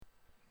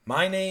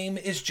My name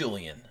is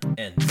Julian,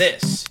 and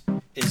this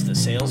is the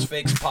Sales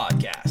Fix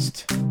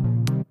Podcast.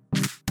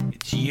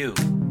 It's you,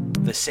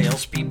 the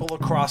salespeople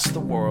across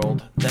the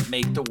world that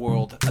make the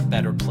world a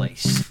better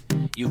place.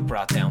 You've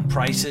brought down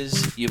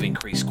prices, you've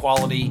increased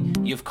quality,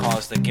 you've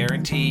caused the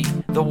guarantee,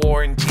 the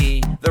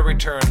warranty, the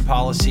return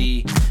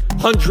policy,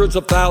 hundreds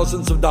of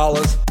thousands of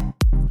dollars.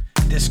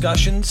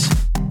 Discussions,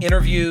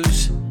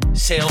 interviews,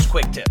 sales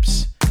quick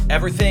tips.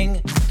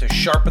 Everything to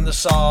sharpen the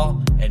saw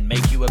and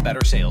make you a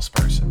better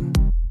salesperson.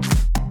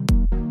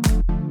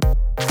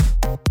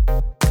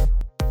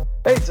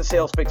 Hey, it's the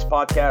Sales Fix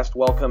Podcast.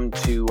 Welcome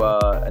to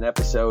an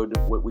episode,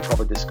 what we call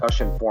the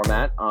discussion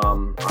format.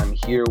 I'm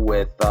here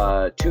with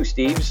two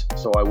Steves,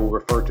 so I will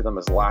refer to them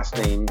as last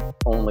name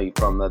only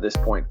from this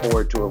point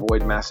forward to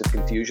avoid massive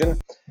confusion.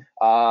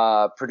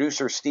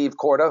 Producer Steve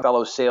Corda,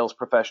 fellow sales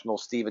professional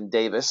Stephen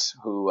Davis,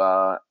 who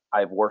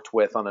I've worked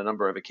with on a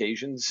number of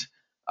occasions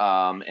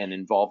and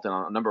involved in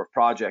a number of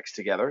projects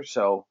together.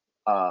 So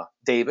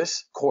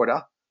Davis,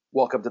 Corda,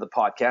 welcome to the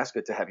podcast.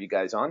 Good to have you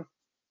guys on.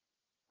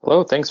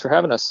 Hello, thanks for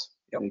having us.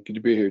 Yep. Good to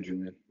be here,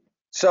 Julian.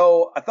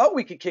 So I thought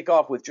we could kick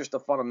off with just the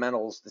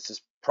fundamentals. This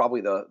is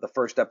probably the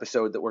first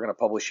episode that we're going to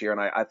publish here, and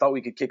I thought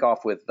we could kick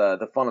off with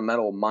the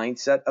fundamental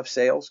mindset of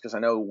sales, because I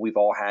know we've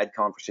all had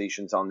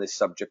conversations on this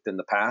subject in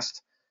the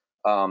past.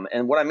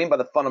 And what I mean by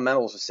the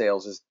fundamentals of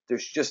sales is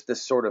there's just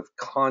this sort of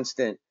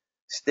constant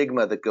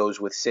stigma that goes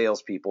with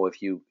salespeople.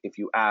 If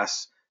you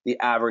ask the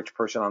average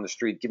person on the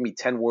street, give me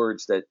 10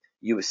 words that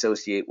you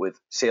associate with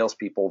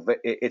salespeople,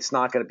 it's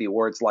not going to be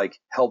words like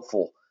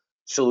helpful,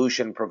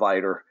 solution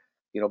provider,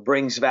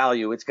 brings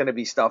value. It's going to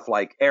be stuff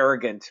like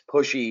arrogant,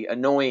 pushy,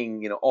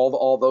 annoying,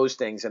 all those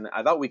things. And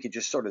I thought we could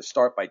just sort of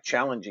start by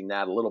challenging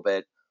that a little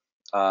bit.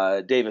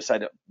 Davis,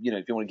 if you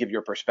want to give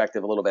your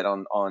perspective a little bit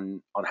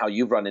on how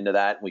you've run into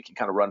that, we can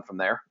kind of run from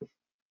there.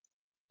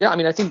 Yeah, I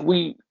mean, I think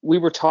we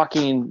were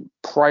talking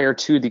prior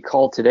to the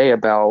call today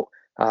about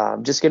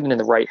just getting in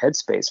the right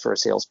headspace for a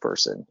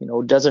salesperson.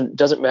 It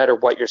doesn't matter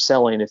what you're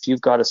selling. If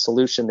you've got a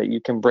solution that you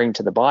can bring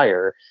to the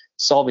buyer,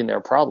 solving their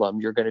problem,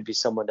 you're going to be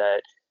someone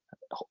that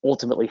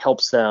ultimately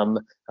helps them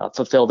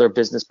fulfill their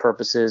business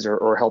purposes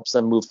or helps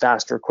them move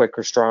faster,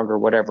 quicker, stronger,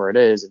 whatever it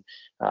is. And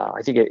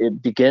I think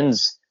it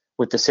begins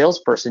with the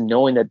salesperson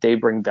knowing that they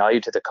bring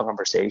value to the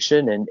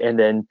conversation, and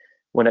then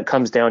when it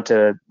comes down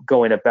to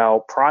going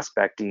about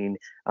prospecting,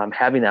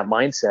 having that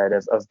mindset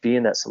of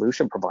being that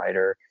solution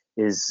provider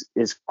is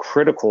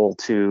critical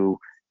to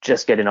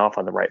just getting off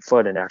on the right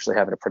foot and actually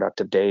having a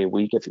productive day,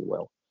 week, if you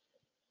will.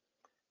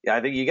 Yeah,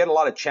 I think you get a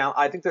lot of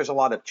I think there's a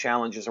lot of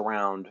challenges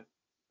around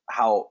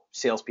how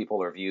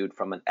salespeople are viewed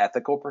from an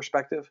ethical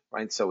perspective,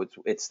 right? So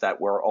it's that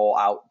we're all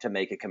out to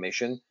make a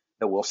commission,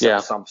 that we'll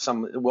sell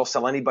we'll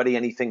sell anybody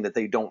anything that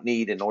they don't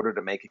need in order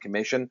to make a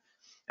commission.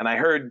 And I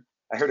heard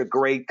a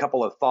great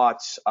couple of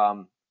thoughts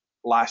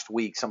last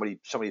week. Somebody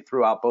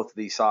threw out both of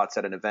these thoughts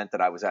at an event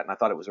that I was at, and I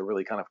thought it was a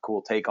really kind of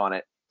cool take on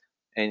it.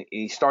 And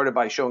he started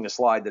by showing a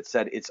slide that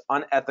said it's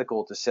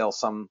unethical to sell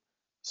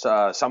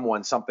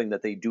someone something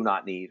that they do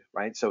not need,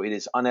 right? So it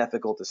is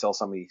unethical to sell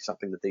somebody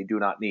something that they do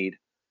not need.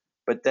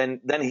 But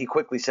then he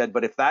quickly said,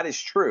 but if that is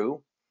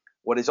true,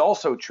 what is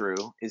also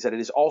true is that it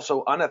is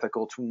also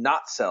unethical to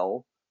not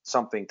sell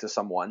something to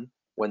someone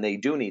when they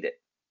do need it.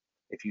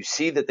 If you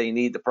see that they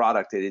need the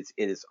product, it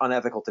is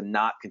unethical to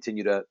not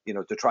continue to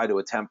try to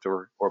attempt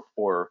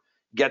or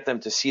get them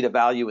to see the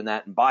value in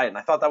that and buy it. And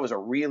I thought that was a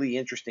really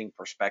interesting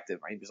perspective,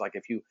 right? Because like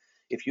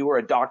if you were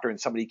a doctor and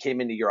somebody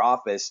came into your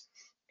office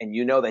and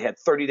they had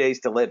 30 days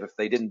to live if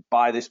they didn't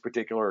buy this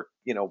particular,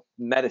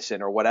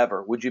 medicine or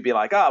whatever, would you be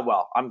like,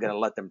 well, I'm going to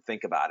let them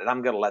think about it.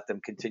 I'm going to let them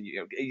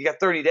continue. You got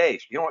 30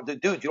 days. You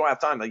don't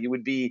have time. Like, you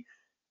would be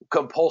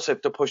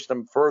compulsive to push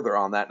them further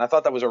on that. And I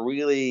thought that was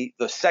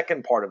the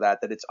second part of that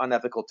it's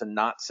unethical to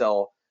not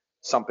sell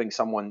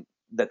someone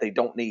that they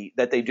don't need,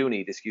 that they do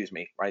need,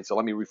 right? So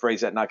let me rephrase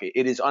that.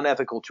 It is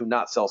unethical to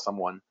not sell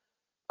someone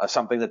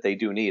something that they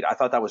do need. I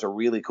thought that was a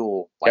really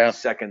cool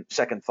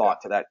second thought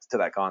to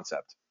that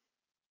concept.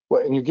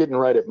 Well, and you're getting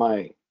right at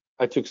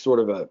I took sort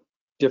of a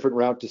different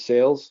route to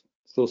sales,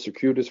 still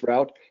circuitous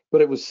route,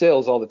 but it was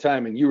sales all the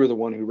time, and you were the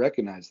one who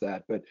recognized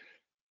that. But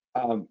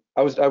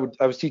I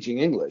was teaching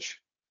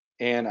English,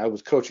 and I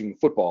was coaching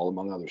football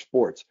among other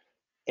sports.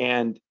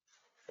 And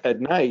at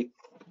night,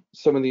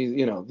 some of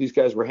these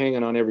guys were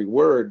hanging on every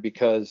word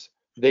because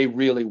they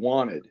really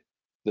wanted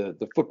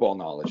the football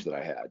knowledge that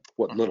I had,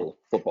 what little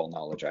football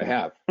knowledge I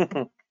have.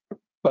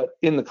 But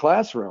in the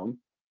classroom,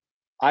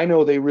 I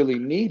know they really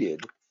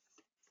needed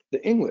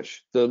the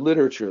English, the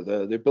literature,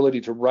 the ability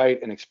to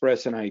write and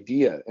express an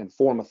idea and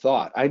form a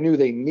thought. I knew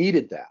they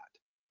needed that.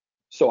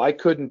 So I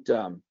couldn't,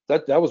 that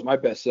was my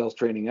best sales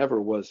training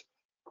ever, was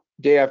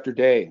day after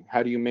day.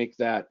 How do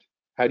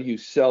you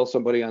sell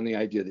somebody on the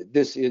idea that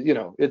this is,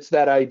 it's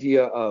that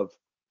idea of,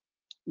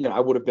 I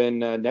would have been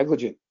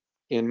negligent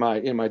in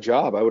my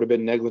job. I would have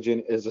been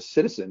negligent as a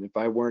citizen if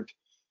I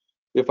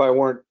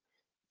weren't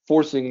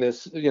forcing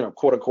this,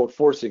 quote unquote,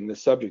 forcing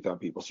this subject on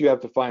people. So you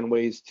have to find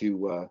ways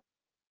to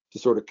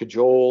sort of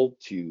cajole,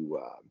 to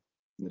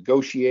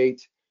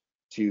negotiate,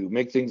 to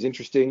make things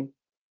interesting,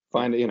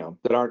 find,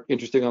 that aren't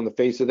interesting on the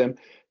face of them,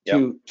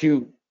 Yep.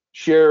 to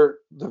share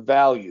the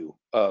value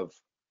of,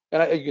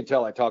 and you can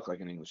tell I talk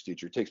like an English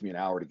teacher. It takes me an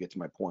hour to get to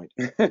my point,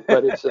 but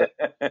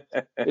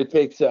it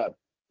takes,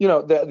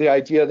 the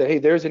idea that, hey,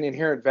 there's an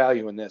inherent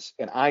value in this,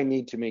 and I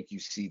need to make you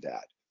see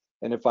that.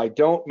 And if I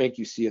don't make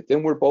you see it,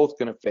 then we're both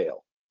going to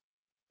fail.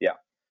 Yeah.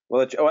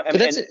 Well, go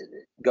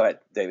ahead,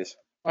 Davis.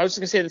 I was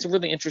going to say that's a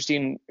really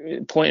interesting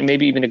point, and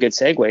maybe even a good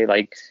segue.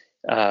 Like,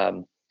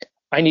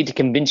 I need to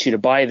convince you to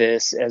buy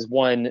this as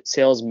one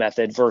sales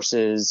method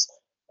versus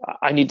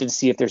I need to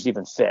see if there's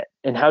even fit.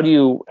 And how do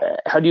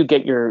you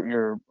get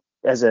your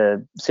as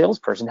a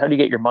salesperson, how do you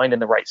get your mind in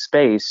the right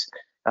space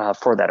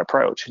for that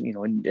approach?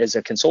 And as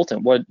a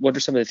consultant, what are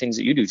some of the things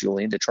that you do,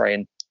 Julian, to try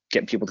and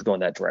get people to go in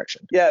that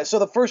direction? Yeah. So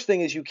the first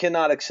thing is you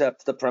cannot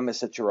accept the premise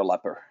that you're a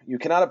leper. You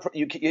cannot.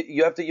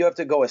 You have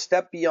to go a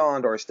step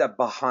beyond or a step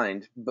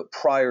behind, but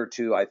prior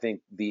to, I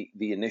think, the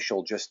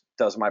initial just,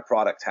 does my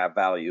product have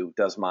value?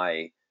 Does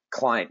my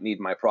client need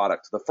my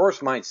product? The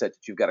first mindset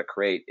that you've got to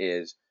create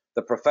is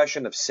the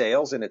profession of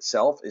sales in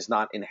itself is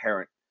not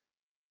inherent.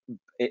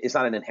 It's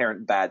not an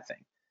inherent bad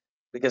thing,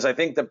 because I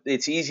think that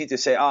it's easy to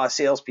say,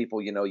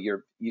 salespeople,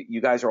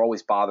 you guys are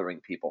always bothering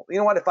people. You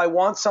know what? If I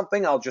want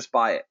something, I'll just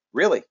buy it.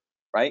 Really?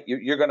 Right?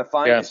 You're going to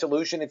find a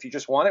solution if you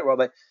just want it. Well,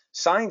 the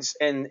science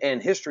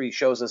and history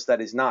shows us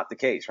that is not the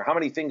case. Or how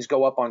many things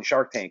go up on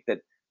Shark Tank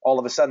that all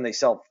of a sudden they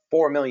sell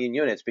 4 million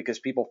units because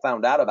people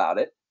found out about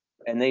it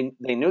and they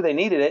knew they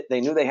needed it.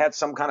 They knew they had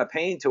some kind of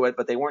pain to it,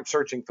 but they weren't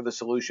searching for the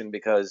solution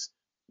because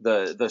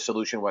the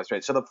solution was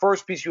right. So the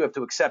first piece you have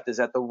to accept is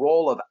that the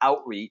role of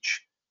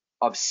outreach,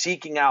 of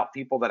seeking out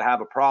people that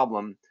have a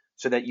problem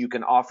so that you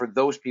can offer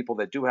those people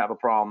that do have a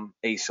problem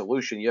a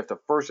solution, you have to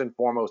first and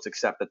foremost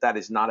accept that that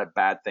is not a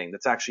bad thing.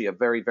 That's actually a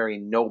very, very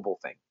noble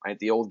thing, right?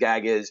 The old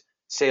gag is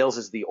sales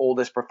is the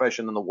oldest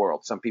profession in the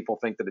world. Some people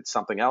think that it's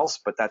something else,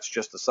 but that's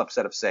just a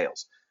subset of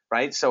sales,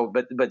 right? So,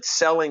 but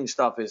selling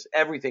stuff is,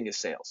 everything is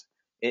sales,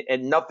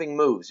 and nothing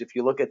moves. If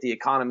you look at the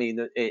economy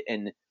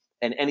and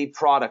any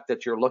product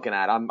that you're looking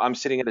at, I'm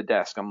sitting at a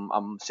desk,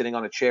 I'm sitting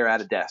on a chair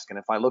at a desk, and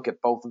if I look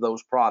at both of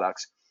those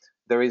products,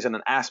 there isn't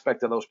an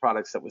aspect of those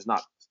products that was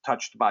not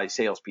touched by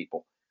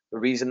salespeople. The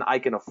reason I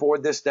can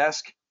afford this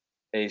desk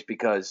is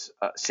because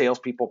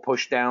salespeople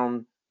pushed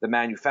down the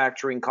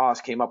manufacturing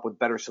costs, came up with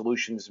better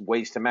solutions,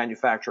 ways to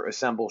manufacture,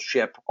 assemble,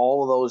 ship.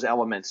 All of those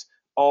elements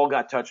all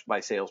got touched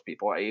by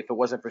salespeople. If it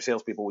wasn't for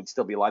salespeople, we'd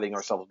still be lighting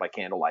ourselves by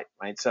candlelight,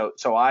 right? So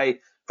I,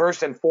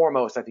 first and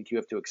foremost, I think you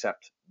have to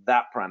accept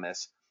that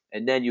premise,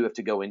 and then you have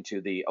to go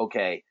into the,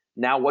 okay,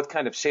 now what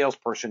kind of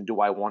salesperson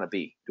do I want to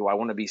be? Do I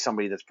want to be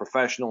somebody that's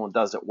professional and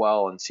does it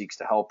well and seeks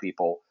to help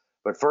people?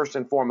 But first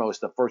and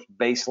foremost, the first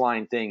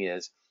baseline thing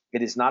is,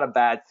 it is not a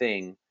bad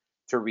thing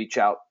to reach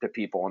out to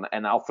people.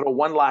 And I'll throw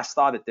one last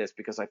thought at this,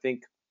 because I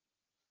think,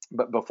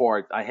 but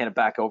before I hand it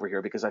back over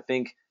here, because I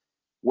think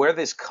where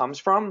this comes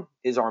from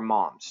is our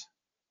moms,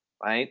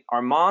 right?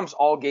 Our moms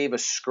all gave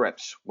us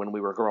scripts when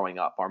we were growing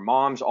up. Our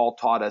moms all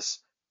taught us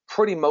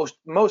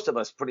most of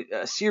us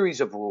a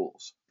series of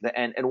rules.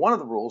 And one of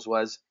the rules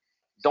was,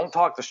 don't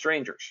talk to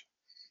strangers.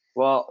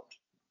 Well,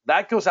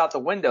 that goes out the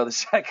window the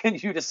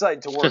second you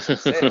decide to work in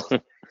sales.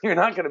 You're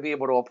not going to be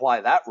able to apply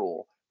that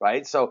rule,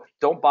 right? So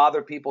don't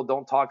bother people.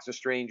 Don't talk to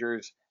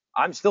strangers.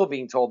 I'm still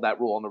being told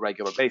that rule on a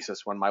regular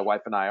basis when my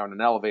wife and I are in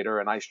an elevator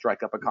and I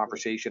strike up a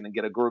conversation and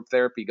get a group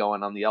therapy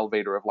going on the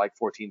elevator of like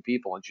 14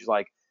 people. And she's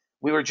like,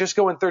 we were just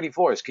going 30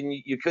 floors.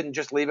 You couldn't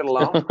just leave it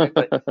alone?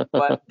 Right?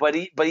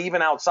 But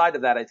even outside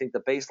of that, I think the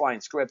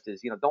baseline script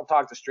is, don't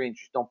talk to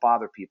strangers. Don't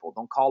bother people.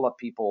 Don't call up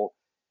people.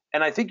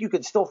 And I think you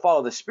can still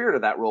follow the spirit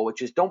of that rule,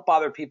 which is don't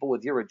bother people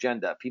with your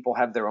agenda. People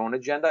have their own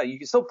agenda. You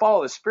can still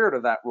follow the spirit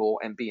of that rule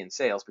and be in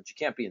sales, but you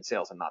can't be in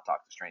sales and not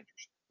talk to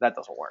strangers. That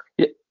doesn't work.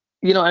 Yeah,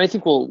 and I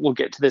think we'll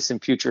get to this in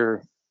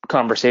future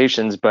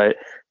conversations, but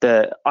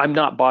I'm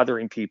not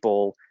bothering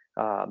people.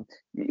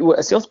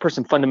 A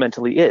salesperson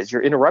fundamentally is,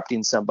 you're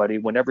interrupting somebody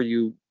whenever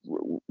you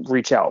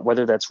reach out,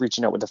 whether that's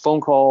reaching out with a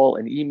phone call,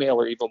 an email,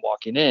 or even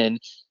walking in.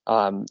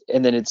 And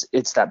then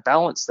it's that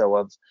balance though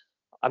of,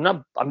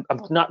 I'm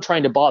not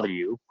trying to bother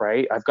you,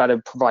 right? I've got to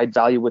provide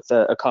value with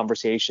a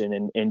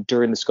conversation, and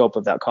during the scope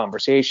of that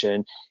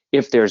conversation,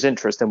 if there's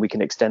interest, then we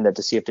can extend that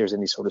to see if there's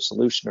any sort of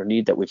solution or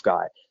need that we've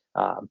got.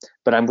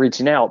 But I'm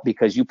reaching out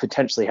because you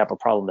potentially have a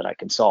problem that I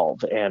can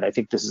solve, and I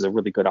think this is a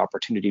really good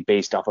opportunity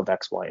based off of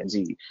X, Y, and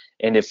Z.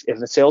 And if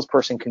a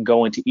salesperson can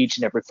go into each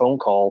and every phone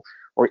call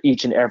or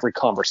each and every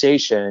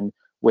conversation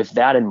with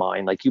that in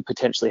mind, like you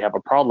potentially have a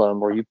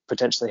problem or you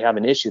potentially have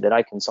an issue that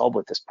I can solve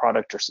with this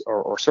product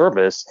or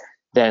service,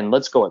 then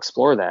let's go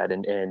explore that.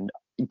 And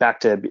back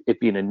to it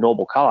being a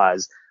noble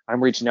cause,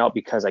 I'm reaching out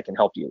because I can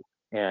help you.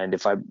 And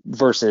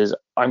versus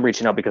I'm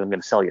reaching out because I'm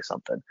going to sell you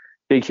something.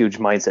 Big, huge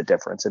mindset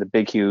difference, and a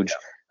big, huge,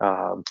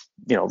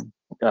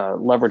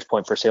 leverage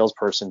point for a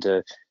salesperson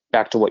to,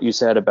 back to what you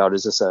said about,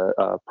 is this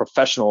a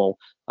professional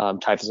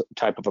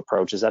type of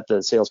approach? Is that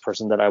the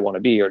salesperson that I want to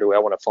be, or do I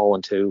want to fall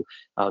into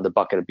the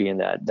bucket of being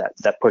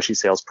that pushy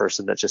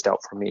salesperson that's just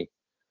out for me?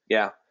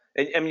 Yeah.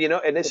 And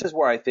and this is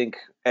where I think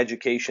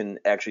education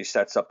actually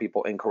sets up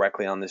people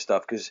incorrectly on this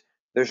stuff, because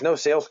there's no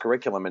sales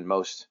curriculum in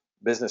most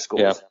business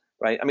schools, Yeah.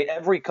 right? I mean,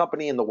 every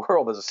company in the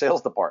world has a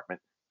sales department,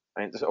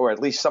 right? Or at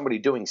least somebody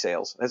doing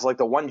sales. It's like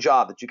the one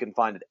job that you can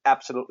find at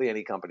absolutely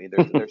any company.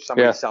 There's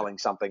somebody Yeah. selling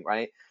something,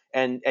 right?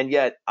 And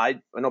yet, I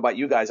don't know about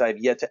you guys, I've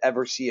yet to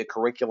ever see a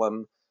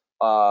curriculum,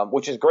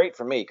 which is great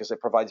for me because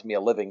it provides me a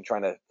living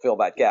trying to fill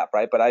that gap,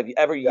 right? But I've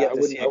ever Yeah, yet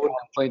to see I wouldn't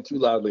complain too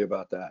loudly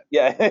about that.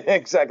 yeah,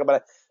 exactly.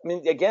 But I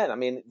mean, again, I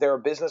mean, there are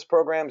business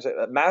programs,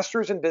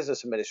 masters in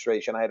business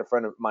administration. I had a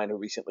friend of mine who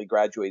recently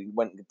graduated,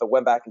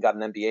 went back and got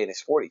an MBA in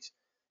his 40s,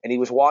 and he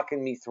was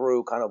walking me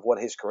through kind of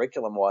what his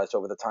curriculum was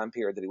over the time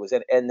period that he was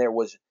in, and there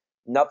was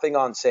nothing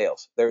on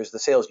sales. There's the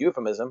sales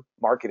euphemism,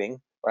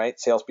 marketing, right?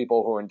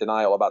 Salespeople who are in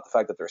denial about the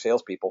fact that they're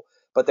salespeople,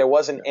 but there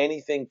wasn't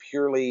anything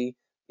purely,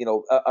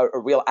 a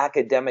real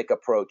academic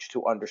approach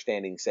to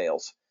understanding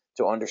sales,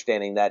 to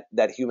understanding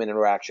that human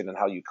interaction and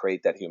how you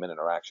create that human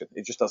interaction.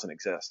 It just doesn't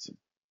exist.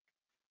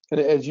 And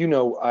as you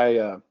know,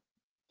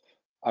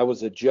 I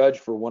was a judge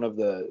for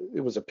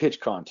it was a pitch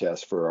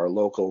contest for our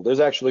local. There's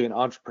actually an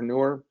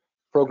entrepreneurship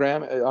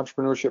program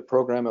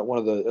at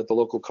the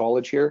local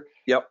college here.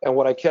 Yep. And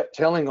what I kept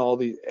telling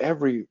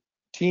every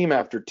team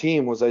after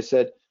team was, I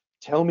said,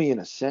 tell me in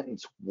a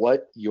sentence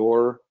what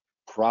your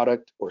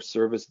product or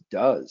service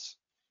does.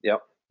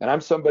 Yep. And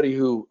I'm somebody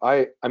who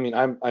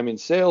I'm in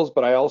sales,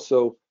 but I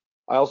also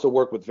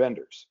work with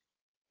vendors.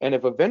 And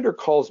if a vendor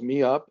calls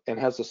me up and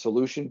has a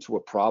solution to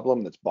a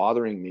problem that's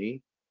bothering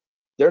me,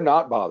 they're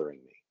not bothering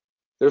me.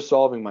 They're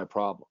solving my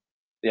problem.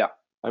 Yeah.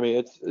 I mean,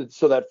 it's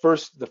so the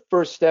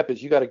first step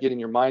is you got to get in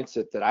your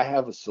mindset that I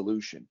have a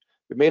solution.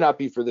 It may not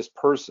be for this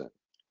person,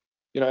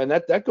 and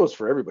that goes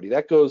for everybody.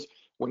 That goes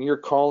when you're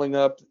calling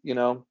up,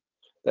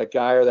 that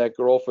guy or that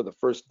girl for the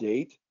first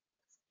date.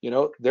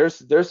 They're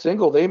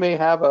single. They may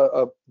have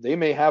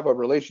a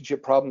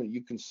relationship problem that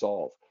you can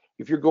solve.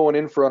 If you're going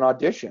in for an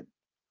audition,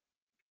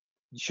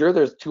 sure,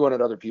 there's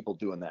 200 other people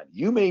doing that.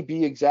 You may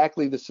be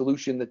exactly the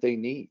solution that they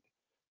need.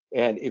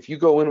 And if you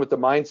go in with the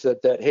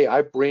mindset that, hey,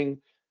 I bring,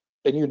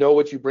 and you know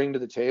what you bring to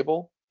the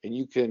table, and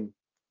you can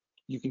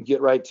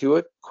get right to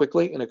it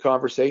quickly in a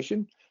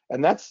conversation.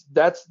 And that's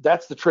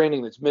the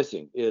training that's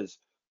missing, is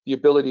the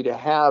ability to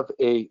have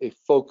a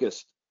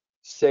focused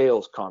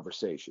sales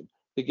conversation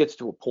that gets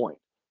to a point.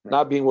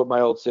 Not being what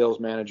my old sales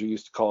manager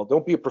used to call,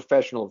 don't be a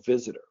professional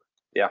visitor.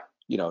 Yeah.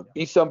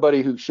 Be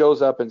somebody who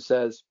shows up and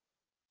says,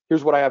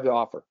 here's what I have to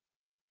offer.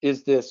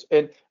 Is this,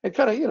 and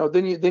kind of,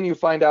 then you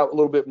find out a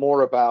little bit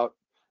more about,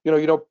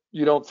 you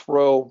don't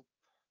throw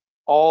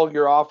all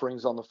your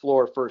offerings on the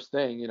floor first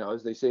thing,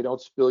 as they say, don't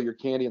spill your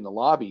candy in the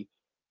lobby,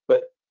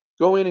 but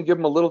go in and give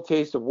them a little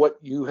taste of what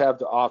you have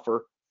to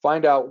offer,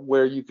 find out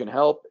where you can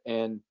help,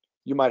 and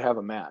you might have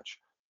a match.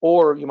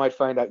 Or you might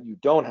find out you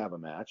don't have a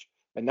match,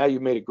 and now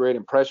you've made a great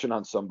impression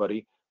on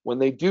somebody. When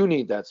they do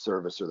need that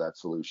service or that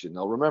solution,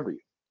 they'll remember you.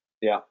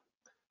 Yeah.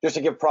 Just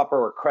to give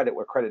proper credit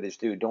where credit is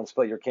due, don't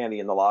spill your candy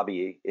in the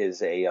lobby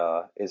is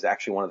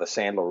actually one of the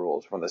Sandler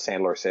rules from the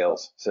Sandler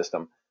sales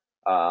system.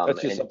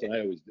 That's just something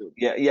I always do.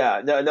 Yeah,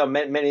 yeah. No,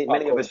 many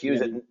of us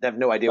use it and have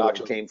no idea where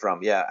it came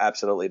from. Yeah,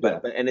 absolutely.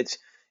 But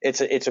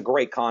it's a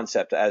great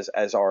concept, as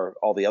are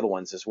all the other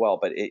ones as well.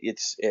 But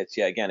it's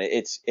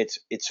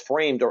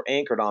framed or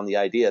anchored on the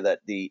idea that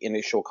the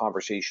initial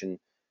conversation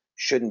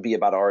shouldn't be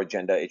about our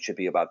agenda. It should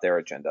be about their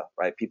agenda,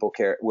 right? People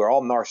care. We're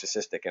all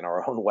narcissistic in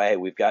our own way.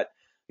 We've got,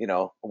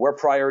 we're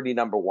priority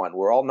number one.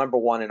 We're all number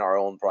one in our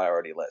own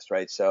priority list,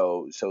 right?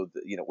 So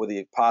with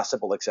the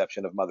possible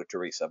exception of Mother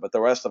Teresa, but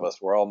the rest of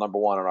us, we're all number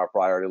one on our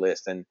priority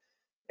list, and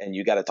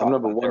you got to talk. I'm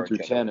number about 1 through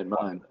 10 in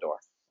mine.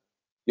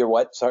 You're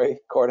what? Sorry,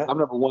 Corda? I'm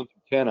number 1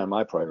 through 10 on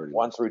my priority.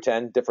 1 through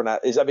 10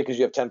 different. Is that because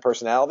you have 10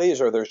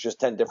 personalities, or there's just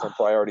 10 different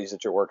priorities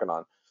that you're working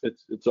on?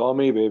 It's all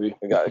me, baby.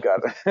 Got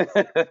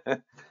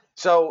it.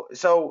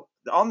 So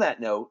on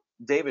that note,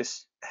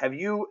 Davis, do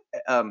you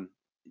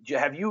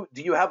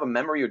have a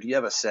memory, or do you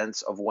have a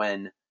sense of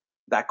when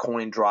that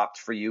coin dropped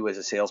for you as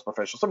a sales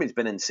professional? Somebody's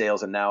been in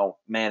sales and now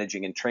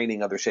managing and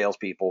training other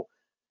salespeople.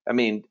 I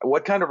mean,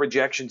 what kind of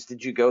rejections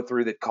did you go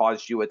through that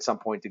caused you at some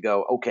point to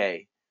go,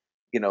 okay,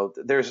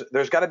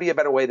 there's got to be a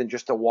better way than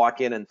just to walk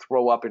in and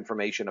throw up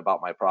information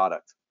about my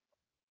product?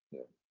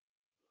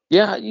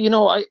 Yeah,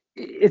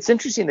 it's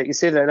interesting that you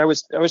say that. I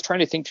was trying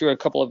to think through a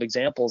couple of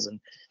examples, and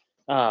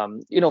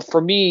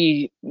for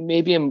me,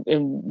 maybe in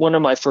one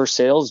of my first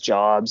sales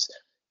jobs,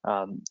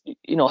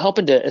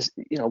 helping to,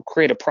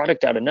 create a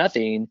product out of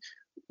nothing,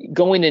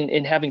 going in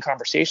and having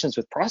conversations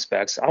with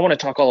prospects. I want to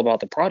talk all about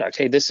the product.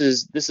 Hey, this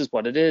is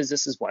what it is.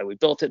 This is why we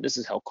built it. This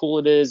is how cool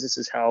it is. This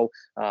is how,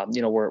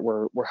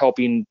 we're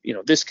helping,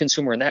 this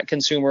consumer and that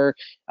consumer.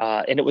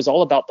 And it was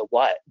all about the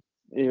what.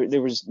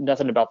 There was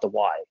nothing about the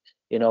why.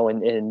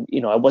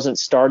 I wasn't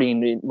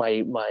starting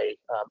my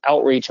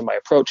outreach and my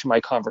approach and my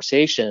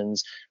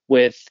conversations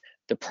with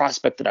the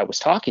prospect that I was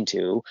talking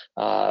to.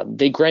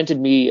 They granted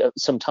me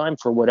some time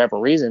for whatever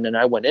reason, and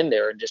I went in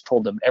there and just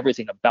told them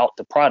everything about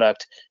the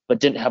product, but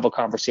didn't have a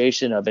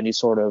conversation of any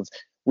sort of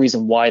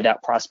reason why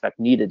that prospect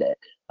needed it.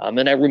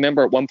 And I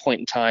remember at one point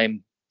in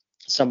time,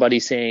 somebody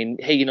saying,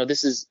 "Hey,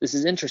 this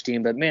is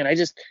interesting, but man, I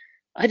just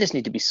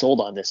need to be sold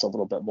on this a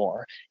little bit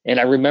more." And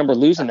I remember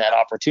losing that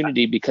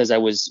opportunity because I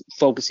was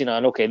focusing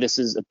on, okay, this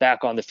is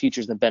back on the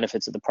features and the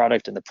benefits of the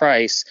product and the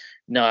price,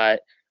 not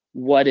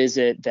what is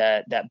it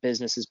that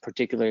business is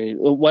particularly,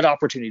 what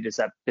opportunity does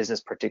that business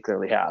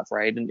particularly have,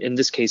 right? And in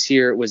this case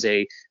here, it was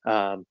a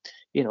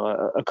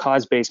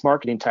cause-based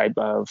marketing type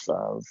of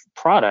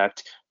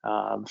product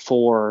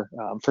for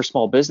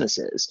small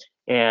businesses.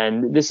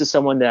 And this is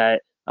someone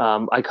that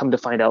I come to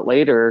find out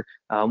later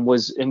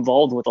was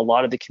involved with a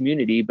lot of the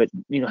community, but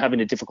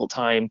having a difficult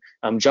time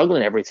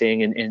juggling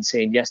everything and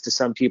saying yes to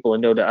some people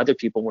and no to other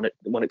people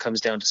when it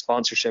comes down to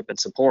sponsorship and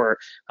support.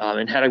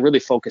 And had I really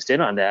focused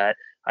in on that,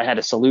 I had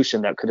a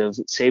solution that could have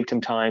saved him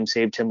time,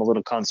 saved him a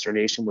little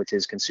consternation with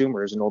his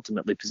consumers, and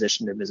ultimately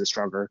positioned him as a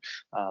stronger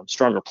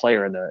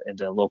player in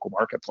the local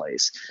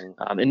marketplace.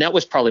 And that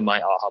was probably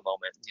my aha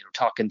moment.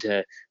 Talking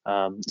to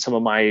some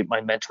of my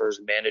mentors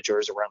and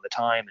managers around the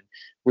time, and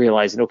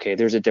realizing, okay,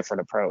 there's a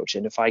different approach.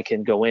 And if I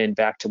can go in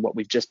back to what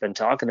we've just been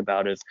talking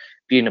about of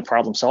being a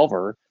problem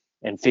solver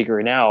and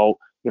figuring out,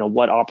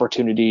 what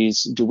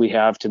opportunities do we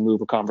have to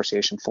move a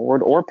conversation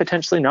forward, or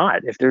potentially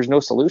not. If there's no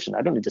solution,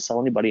 I don't need to sell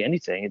anybody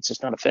anything. It's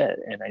just not a fit,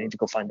 and I need to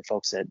go find the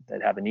folks that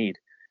have a need.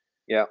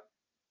 Yeah.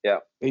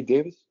 Hey,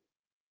 Davis,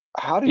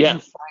 how did you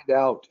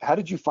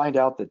find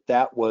out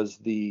that was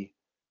the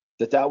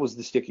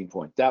sticking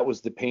point? That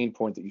was the pain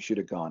point that you should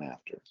have gone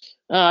after?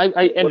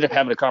 I ended up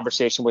having a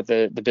conversation with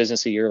the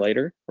business a year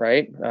later,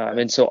 right?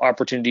 And so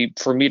opportunity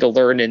for me to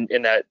learn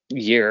in that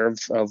year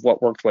of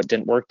what worked, what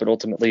didn't work, but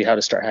ultimately how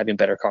to start having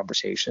better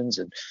conversations,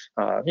 and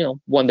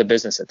won the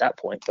business at that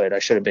point. But I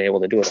should have been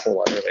able to do it a whole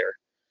lot earlier.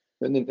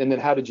 And then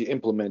how did you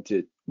implement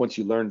it once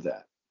you learned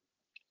that?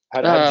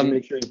 How did you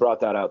make sure you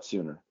brought that out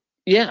sooner?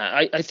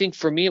 Yeah, I think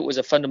for me, it was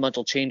a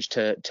fundamental change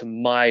to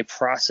my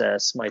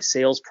process, my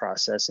sales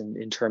process,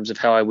 in terms of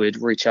how I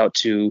would reach out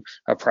to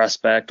a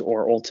prospect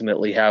or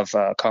ultimately have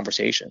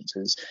conversations,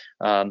 is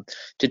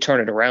to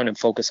turn it around and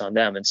focus on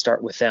them and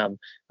start with them,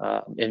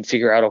 and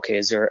figure out, okay,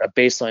 is there a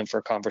baseline for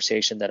a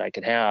conversation that I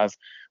can have?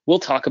 We'll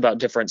talk about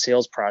different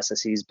sales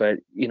processes, but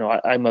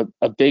I'm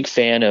a big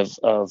fan of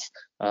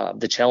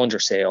the challenger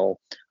sale,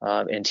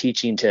 and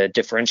teaching to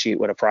differentiate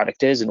what a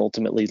product is, and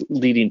ultimately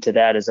leading to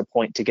that as a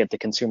point to get the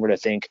consumer to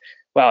think,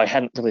 wow, I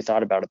hadn't really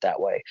thought about it that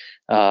way.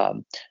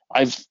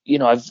 I've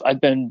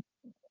been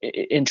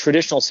in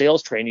traditional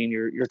sales training,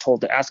 you're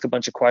told to ask a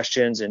bunch of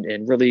questions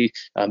and really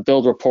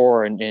build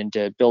rapport and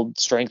to build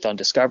strength on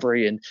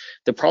discovery. And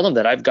the problem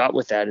that I've got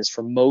with that is,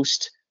 for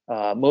most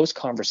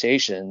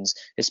conversations,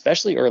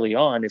 especially early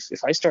on,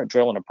 if I start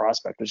drilling a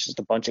prospect with just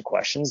a bunch of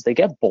questions, they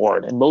get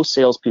bored, and most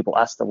salespeople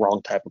ask the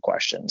wrong type of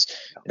questions.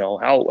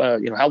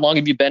 How long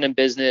have you been in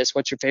business?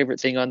 What's your favorite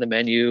thing on the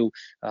menu?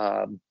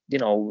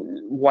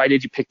 Why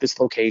did you pick this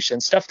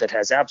location? Stuff that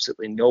has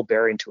absolutely no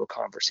bearing to a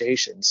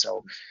conversation.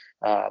 So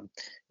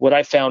what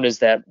I found is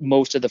that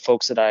most of the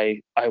folks that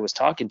I was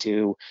talking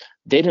to,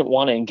 they didn't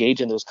want to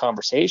engage in those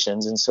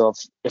conversations. And so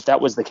if that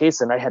was the case,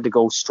 then I had to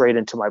go straight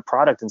into my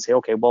product and say,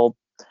 okay, well,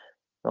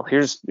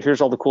 here's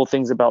all the cool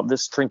things about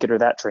this trinket or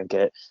that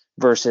trinket,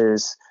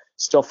 versus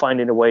still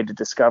finding a way to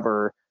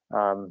discover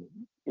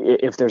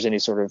if there's any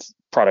sort of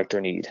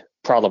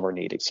problem or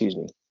need, excuse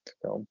me.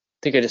 So I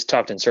think I just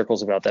talked in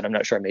circles about that. I'm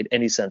not sure I made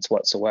any sense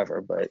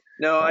whatsoever, but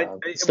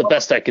it's the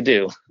best I could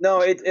do.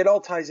 No, it all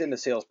ties into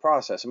sales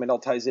process. I mean, it all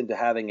ties into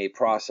having a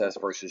process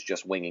versus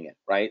just winging it,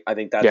 right? I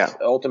think that's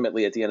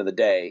ultimately, at the end of the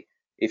day,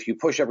 if you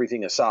push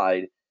everything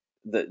aside,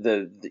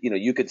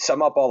 you could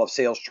sum up all of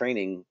sales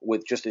training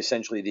with just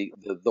essentially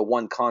the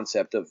one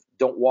concept of,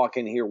 don't walk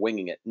in here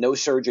winging it. No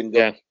surgeon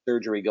going to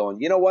surgery going,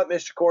 you know what,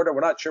 Mr. Corder,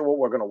 we're not sure what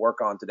we're going to work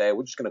on today.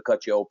 We're just going to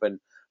cut you open,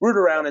 root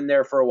around in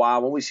there for a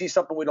while. When we see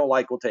something we don't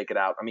like, we'll take it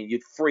out. I mean,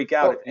 you'd freak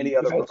out if any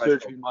other professional.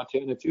 Surgery in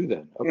Montana too,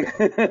 then.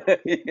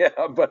 Okay.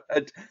 Yeah, but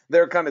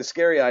they're kind of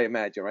scary, I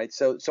imagine, right?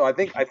 So I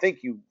think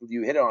you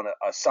hit on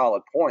a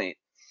solid point.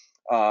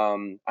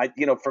 For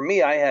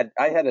me, I had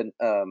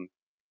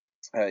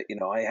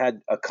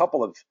a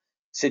couple of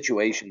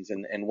situations,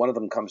 and one of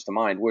them comes to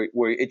mind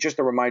where it's just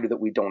a reminder that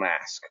we don't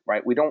ask,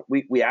 right?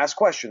 We ask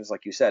questions,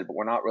 like you said, but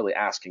we're not really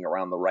asking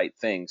around the right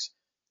things.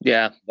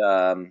 Yeah.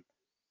 I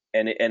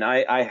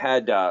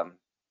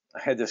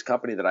had this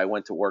company that I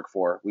went to work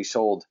for. We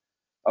sold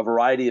a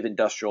variety of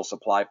industrial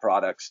supply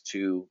products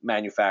to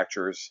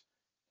manufacturers,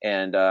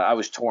 and I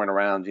was touring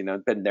around,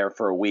 been there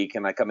for a week,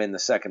 and I come in the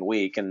second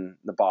week, and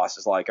the boss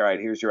is like, all right,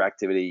 here's your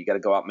activity. You got to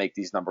go out and make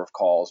these number of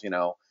calls,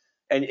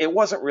 And it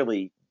wasn't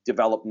really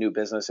develop new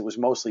business. It was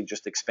mostly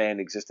just expand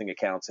existing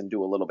accounts and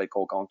do a little bit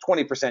cold calling.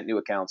 20% new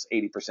accounts,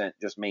 80%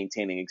 just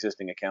maintaining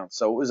existing accounts.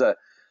 So it was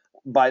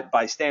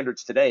by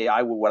standards today,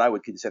 what I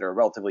would consider a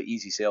relatively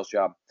easy sales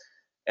job.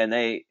 And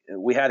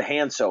we had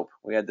hand soap.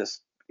 We had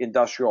this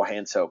industrial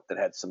hand soap that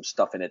had some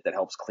stuff in it that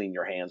helps clean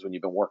your hands when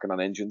you've been working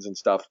on engines and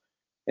stuff.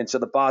 And so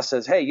the boss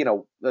says, hey,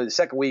 the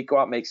second week, go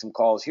out and make some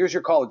calls. Here's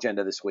your call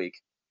agenda this week.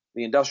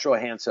 The industrial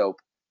hand soap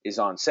is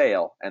on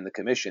sale, and the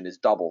commission is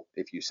double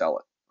if you sell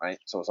it, right?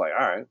 So it's like,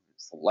 all right,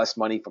 less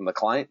money from the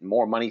client and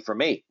more money for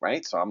me,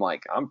 right? So I'm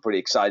like, I'm pretty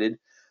excited.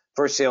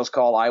 First sales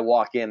call, I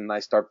walk in and I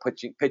start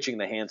pitching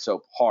the hand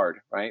soap hard,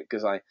 right?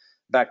 Because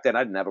back then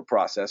I didn't have a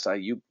process. I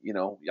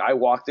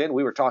walked in,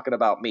 we were talking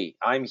about me.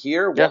 I'm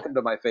here. Yeah. Welcome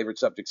to my favorite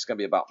subject. It's going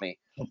to be about me.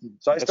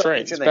 So I That's start right.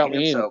 pitching It's the about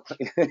hand me. soap.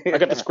 I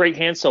got this great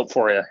hand soap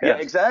for you. Yeah,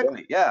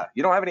 exactly. Yeah.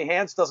 You don't have any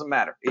hands, doesn't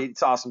matter.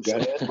 It's awesome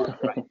Got stuff.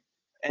 Right?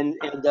 And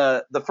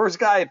the first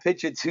guy I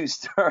pitch it to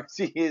starts,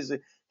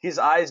 his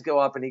eyes go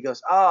up and he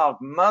goes, "Oh,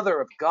 mother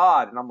of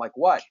God." And I'm like,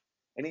 "What?"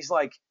 And he's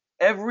like,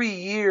 "Every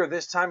year,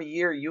 this time of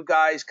year, you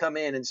guys come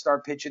in and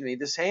start pitching me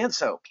this hand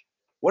soap.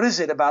 What is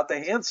it about the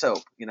hand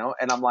soap?"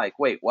 And I'm like,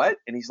 "Wait, what?"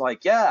 And he's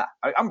like, "Yeah,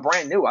 I'm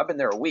brand new. I've been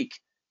there a week."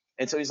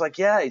 And so he's like,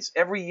 "Yeah, it's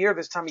every year,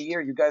 this time of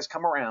year, you guys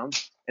come around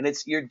and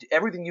you're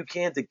everything you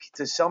can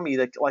to sell me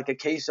like a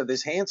case of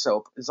this hand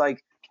soap." It's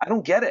like, I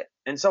don't get it.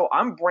 And so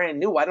I'm brand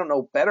new. I don't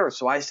know better.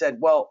 So I said,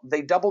 well,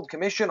 they doubled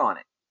commission on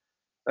it.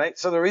 Right.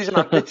 So the reason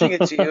I'm pitching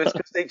it to you is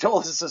because they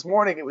told us this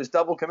morning it was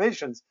double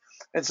commissions.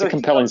 And so It's a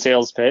compelling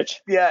sales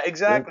pitch. yeah,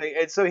 exactly.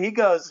 Yeah. And so he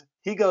goes,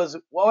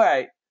 well, all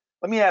right,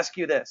 let me ask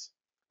you this.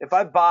 If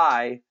I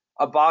buy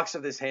a box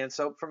of this hand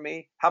soap from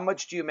me, how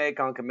much do you make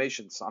on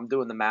commissions? So I'm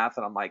doing the math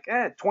and I'm like,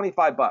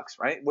 $25,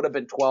 right? Would have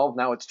been 12.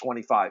 Now it's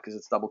 25 because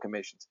it's double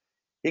commissions.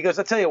 He goes,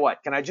 I tell you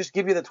what, can I just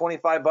give you the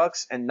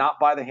 $25 and not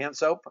buy the hand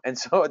soap? And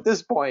so at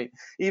this point,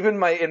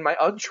 even in my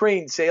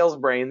untrained sales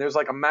brain, there's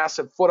like a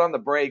massive foot on the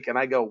brake. And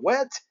I go,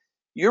 what?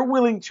 You're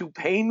willing to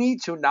pay me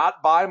to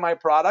not buy my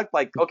product?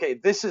 Like, okay,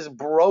 this is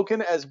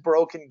broken as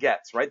broken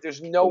gets, right?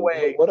 There's no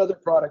way. What other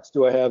products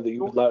do I have that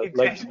you would like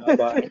to not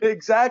buy?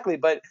 Exactly.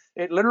 But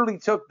it literally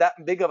took that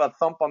big of a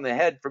thump on the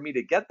head for me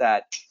to get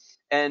that.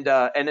 And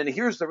then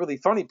here's the really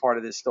funny part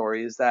of this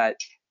story is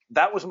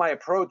that was my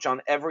approach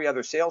on every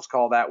other sales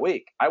call that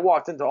week. I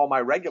walked into all my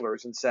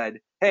regulars and said,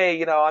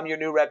 hey, I'm your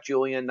new rep,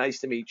 Julian.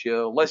 Nice to meet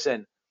you.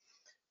 Listen,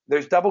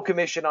 there's double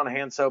commission on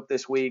hand soap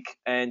this week.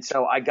 And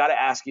so I got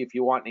to ask you if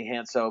you want any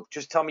hand soap.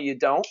 Just tell me you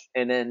don't.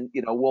 And then,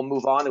 we'll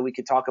move on and we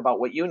can talk about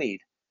what you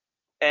need.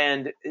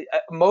 And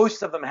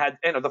most of them had,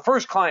 the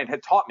first client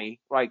had taught me,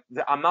 right,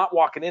 I'm not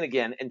walking in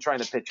again and trying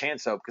to pitch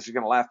hand soap because you're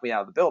going to laugh me out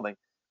of the building.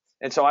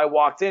 And so I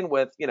walked in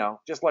with,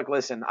 just like,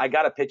 listen, I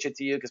got to pitch it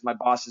to you because my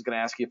boss is going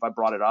to ask you if I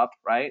brought it up,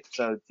 right?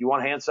 So do you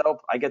want hand soap?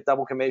 I get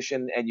double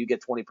commission and you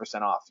get 20%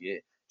 off. You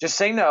just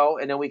say no,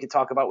 and then we can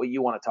talk about what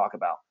you want to talk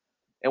about.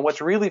 And what's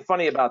really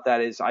funny about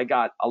that is I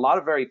got a lot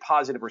of very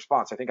positive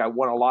response. I think I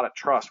won a lot of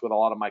trust with a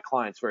lot of my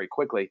clients very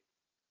quickly.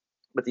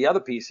 But the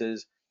other piece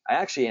is I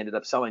actually ended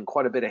up selling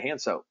quite a bit of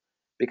hand soap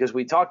because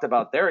we talked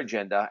about their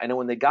agenda. And then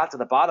when they got to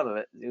the bottom of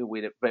it,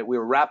 we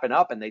were wrapping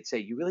up and they'd say,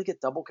 you really get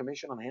double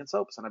commission on hand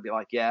soaps? And I'd be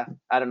like, yeah,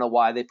 I don't know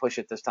why they push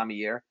it this time of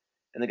year.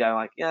 And the guy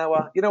like, yeah,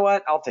 well, you know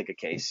what? I'll take a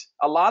case.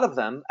 A lot of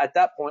them at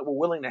that point were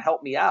willing to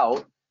help me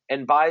out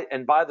and buy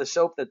the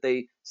soap that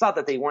it's not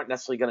that they weren't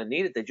necessarily going to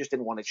need it. They just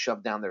didn't want it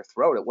shoved down their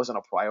throat. It wasn't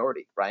a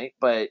priority. Right.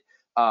 But,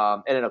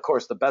 and then of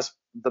course the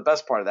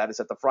best part of that is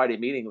at the Friday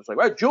meeting, it was like,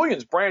 well,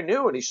 Julian's brand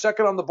new and he's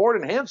second on the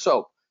board in hand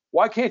soap.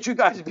 Why can't you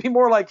guys be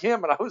more like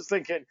him? And I was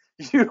thinking,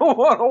 you don't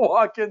want to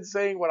walk in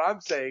saying what I'm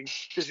saying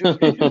because you'll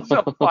get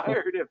yourself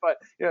fired if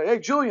hey,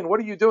 Julian, what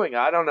are you doing?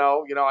 I don't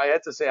know. I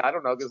had to say, I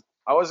don't know, because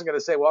I wasn't going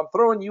to say, well, I'm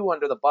throwing you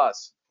under the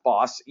bus,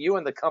 boss, you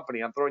and the company.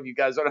 I'm throwing you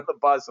guys under the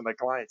bus and the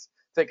clients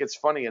think it's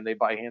funny and they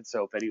buy hand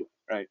soap anyway.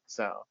 Right.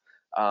 So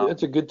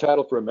it's a good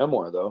title for a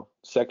memoir, though.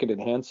 Second in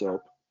hand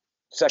soap.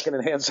 Second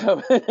in hand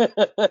soap.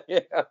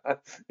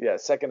 Yeah.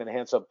 Second in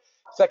hand soap.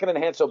 Second in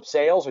hand soap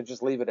sales, or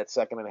just leave it at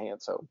second in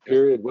hand soap.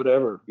 Period.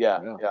 Whatever. Yeah.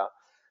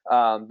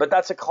 But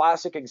that's a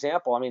classic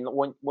example. I mean,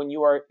 when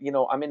you are,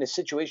 I'm in a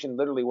situation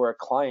literally where a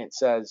client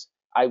says,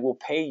 I will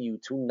pay you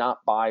to not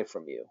buy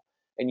from you.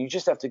 And you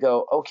just have to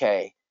go,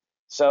 okay,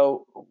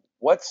 so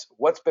what's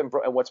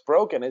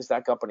broken is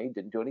that company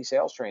didn't do any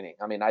sales training.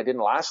 I mean, I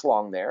didn't last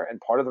long there. And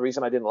part of the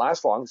reason I didn't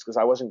last long is because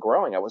I wasn't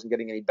growing. I wasn't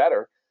getting any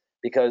better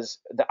because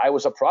I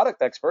was a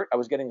product expert. I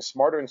was getting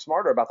smarter and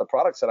smarter about the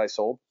products that I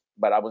sold,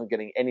 but I wasn't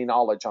getting any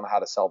knowledge on how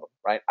to sell them,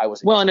 right?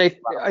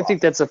 I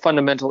think that's a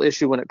fundamental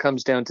issue when it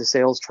comes down to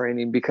sales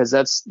training, because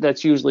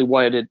that's usually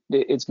what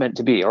it's meant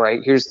to be. All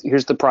right, here's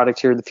the product,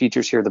 here are the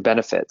features, here are the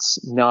benefits,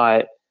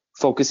 not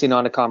focusing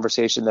on a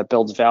conversation that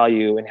builds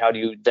value and how do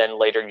you then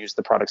later use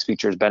the product's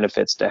features,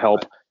 benefits to help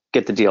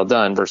get the deal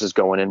done versus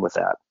going in with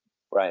that.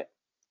 Right.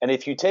 And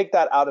if you take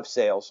that out of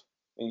sales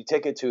and you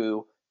take it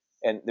to,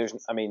 and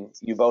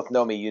you both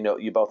know me,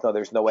 you both know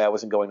there's no way I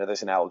wasn't going to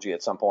this analogy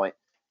at some point.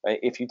 Right?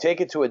 If you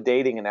take it to a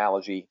dating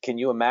analogy, can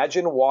you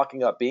imagine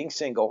being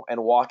single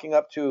and walking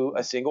up to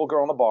a single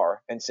girl in a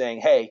bar and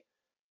saying, hey,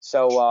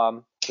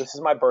 so this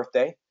is my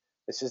birthday.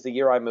 This is the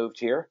year I moved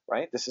here,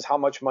 right? This is how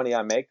much money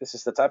I make. This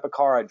is the type of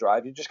car I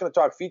drive. You're just going to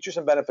talk features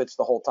and benefits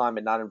the whole time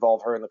and not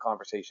involve her in the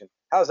conversation.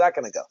 How's that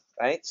going to go,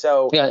 right?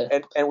 So, yeah.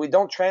 And we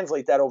don't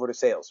translate that over to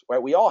sales,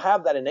 right? We all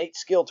have that innate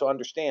skill to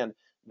understand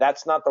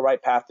that's not the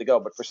right path to go.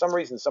 But for some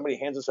reason, somebody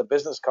hands us a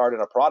business card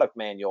and a product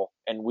manual,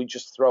 and we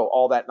just throw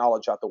all that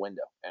knowledge out the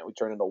window, and we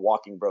turn into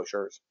walking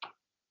brochures.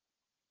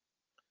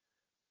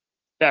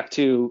 back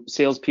to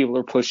salespeople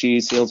are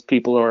pushy,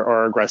 salespeople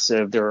are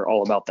aggressive. They're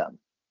all about them.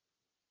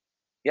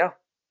 Yeah.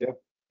 Yeah.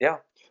 Yeah.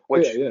 Oh,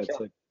 yeah. It's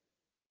like,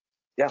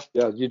 yeah.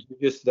 you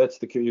just,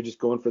 you're just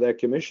going for that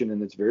commission,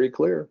 and it's very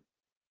clear.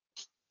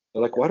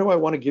 They're like, why do I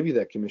want to give you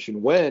that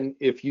commission? When,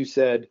 if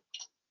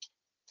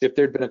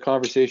there'd been a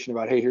conversation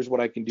about, hey, here's what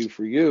I can do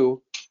for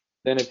you,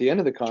 then at the end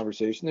of the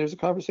conversation, there's a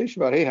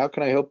conversation about, hey, how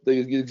can I help?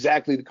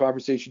 Exactly the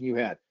conversation you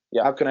had.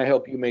 Yeah. How can I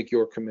help you make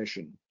your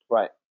commission?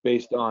 Right.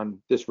 Based on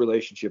this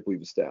relationship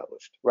we've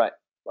established. Right.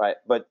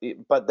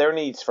 But their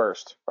needs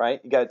first,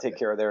 right? You got to take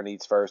care of their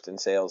needs first in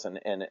sales. And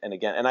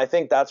again, and I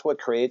think that's what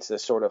creates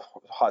this sort of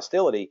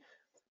hostility,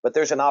 but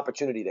there's an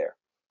opportunity there.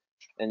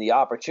 And the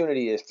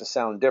opportunity is to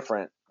sound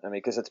different. I mean,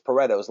 because it's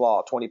Pareto's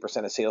law,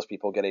 20% of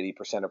salespeople get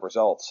 80% of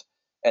results.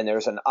 And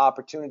there's an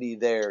opportunity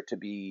there to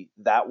be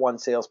that one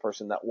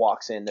salesperson that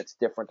walks in that's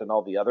different than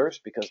all the others,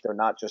 because they're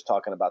not just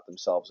talking about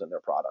themselves and their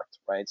product,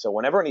 right? So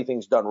whenever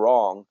anything's done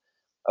wrong,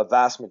 a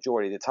vast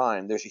majority of the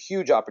time, there's a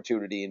huge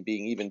opportunity in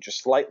being even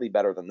just slightly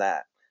better than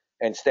that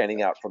and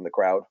standing out from the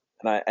crowd.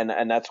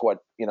 And that's what,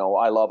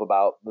 I love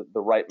about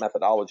the right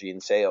methodology in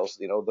sales,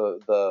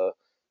 the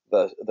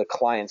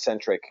client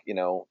centric,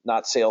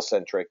 not sales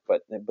centric,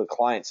 but the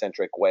client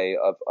centric way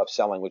of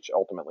selling, which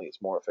ultimately is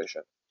more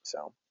efficient.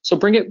 So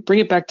bring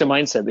it back to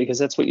mindset, because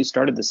that's what you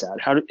started this at.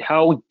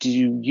 How do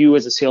you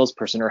as a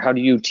salesperson, or how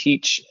do you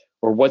teach,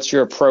 or what's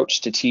your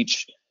approach to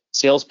teach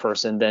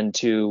salesperson then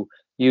to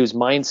use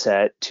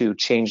mindset to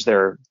change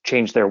their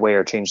way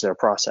or change their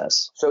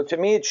process? So to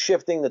me, it's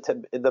shifting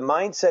the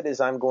mindset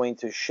is I'm going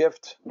to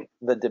shift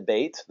the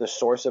debate, the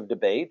source of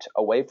debate,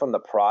 away from the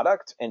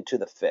product and to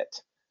the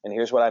fit. And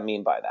here's what I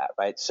mean by that,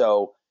 right?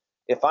 So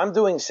if I'm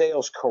doing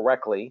sales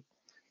correctly,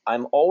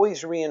 I'm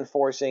always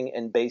reinforcing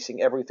and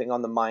basing everything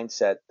on the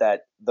mindset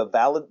that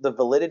the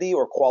validity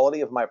or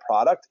quality of my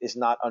product is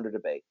not under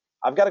debate.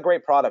 I've got a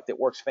great product. It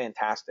works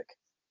fantastic.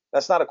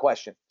 That's not a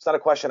question. It's not a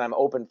question I'm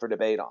open for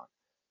debate on.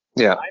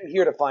 Yeah. What I'm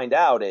here to find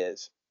out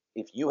is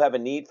if you have a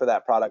need for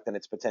that product and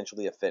it's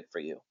potentially a fit for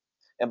you.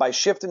 And by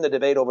shifting the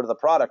debate over to the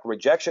product,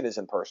 rejection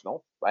isn't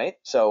personal, right?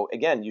 So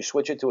again, you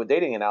switch it to a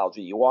dating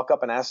analogy. You walk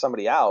up and ask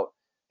somebody out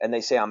and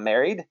they say, I'm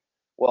married.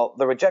 Well,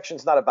 the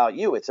rejection's not about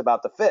you. It's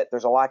about the fit.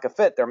 There's a lack of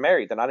fit. They're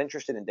married. They're not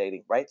interested in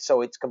dating, right?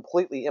 So it's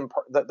completely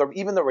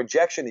even the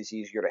rejection is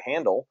easier to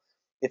handle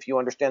if you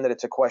understand that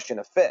it's a question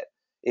of fit.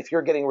 If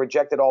you're getting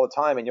rejected all the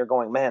time and you're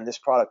going, man, this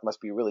product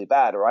must be really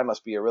bad, or I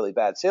must be a really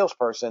bad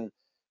salesperson,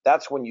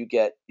 that's when you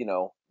get,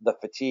 the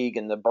fatigue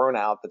and the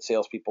burnout that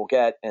salespeople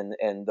get, and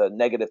the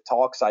negative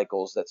talk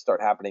cycles that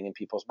start happening in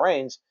people's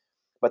brains.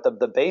 But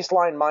the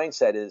baseline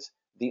mindset is,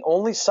 the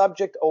only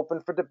subject open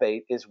for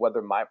debate is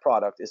whether my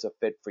product is a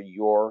fit for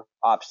your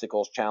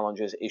obstacles,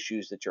 challenges,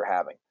 issues that you're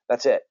having.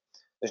 That's it.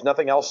 There's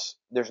nothing else.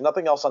 There's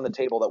nothing else on the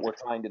table that we're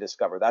trying to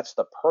discover. That's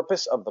the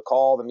purpose of the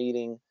call, the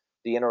meeting,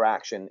 the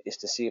interaction, is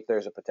to see if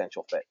there's a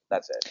potential fit.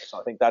 That's it. So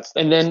I think that's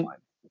the baseline.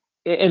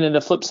 And then the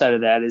flip side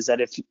of that is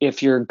that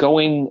if you're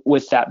going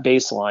with that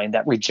baseline,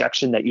 that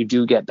rejection that you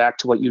do get, back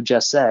to what you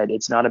just said,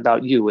 it's not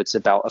about you, it's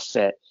about a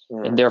fit.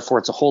 And therefore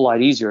it's a whole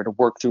lot easier to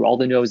work through all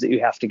the no's that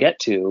you have to get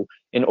to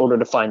in order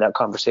to find that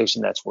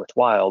conversation that's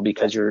worthwhile,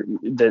 because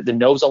the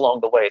no's along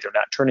the way, they're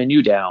not turning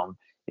you down.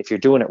 If you're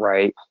doing it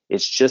right,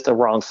 it's just a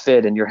wrong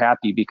fit, and you're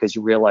happy because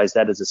you realize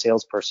that as a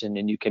salesperson,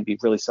 and you can be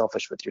really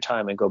selfish with your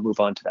time and go move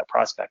on to that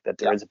prospect that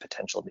there is a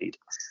potential need.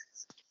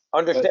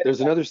 Understand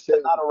there's another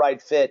not a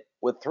right fit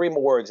with 3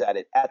 more words at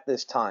it, at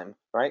this time,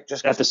 right?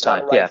 Just because it's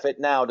not a right fit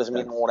now doesn't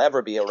mean it won't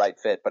ever be a right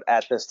fit, but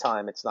at this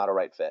time, it's not a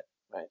right fit,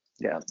 right?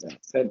 Yeah.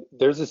 And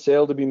there's a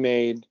sale to be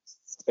made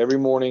every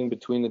morning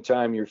between the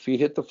time your feet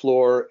hit the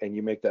floor and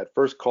you make that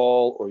first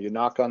call or you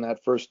knock on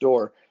that first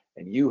door,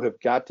 and you have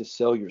got to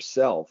sell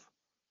yourself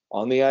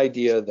on the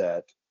idea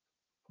that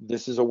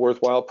this is a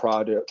worthwhile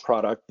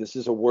product. This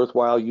is a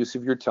worthwhile use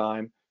of your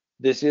time.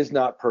 This is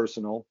not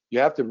personal. You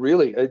have to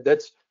really, I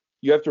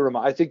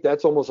think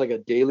that's almost like a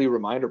daily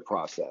reminder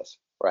process,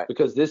 right?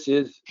 Because this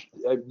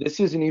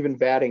isn't even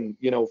batting,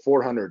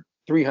 400,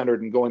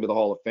 300 and going to the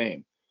Hall of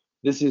Fame.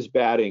 This is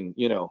batting,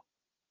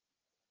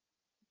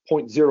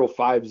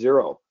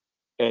 .050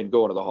 and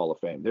going to the Hall of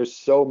Fame. There's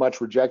so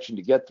much rejection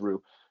to get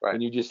through, right?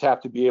 And you just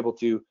have to be able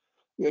to.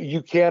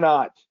 You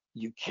cannot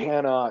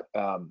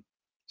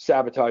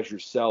sabotage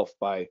yourself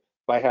by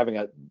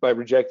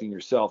rejecting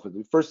yourself.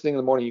 The first thing in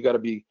the morning, you got to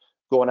be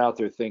going out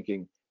there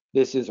thinking,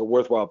 this is a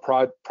worthwhile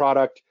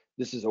product.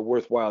 This is a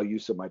worthwhile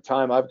use of my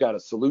time. I've got a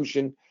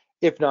solution.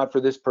 If not for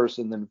this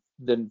person,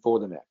 then for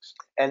the next.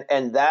 And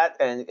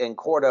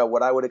Corda,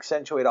 what I would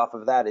accentuate off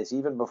of that is,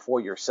 even before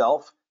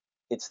yourself,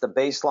 it's the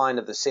baseline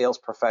of the sales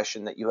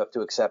profession that you have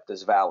to accept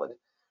as valid,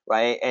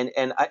 right? And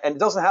it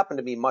doesn't happen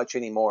to me much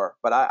anymore,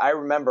 but I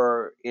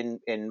remember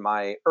in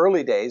my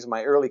early days,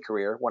 my early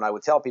career, when I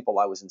would tell people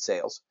I was in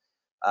sales.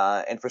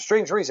 And for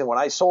strange reason, when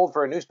I sold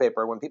for a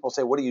newspaper, when people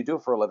say, what do you do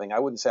for a living? I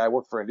wouldn't say I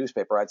work for a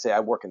newspaper. I'd say I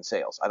work in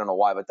sales. I don't know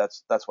why, but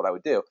that's what I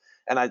would do.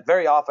 And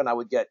very often I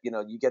would get,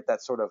 you get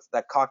that sort of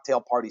that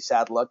cocktail party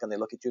sad look, and they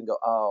look at you and go,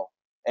 oh,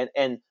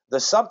 and the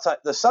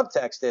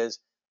subtext is,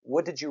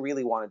 what did you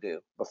really want to do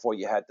before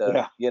you had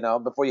to,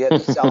 before you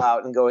had to sell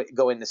out and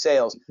go into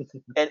sales?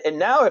 And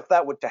now if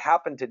that were to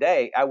happen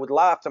today, I would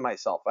laugh to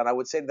myself and I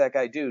would say to that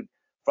guy, dude,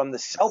 from the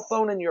cell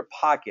phone in your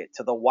pocket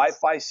to the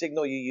Wi-Fi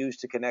signal you use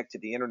to connect to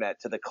the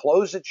internet, to the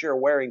clothes that you're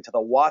wearing, to the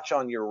watch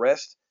on your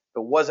wrist, if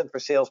it wasn't for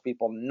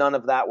salespeople, none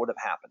of that would have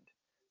happened,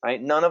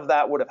 right? None of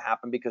that would have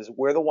happened because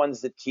we're the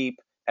ones that keep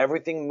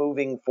everything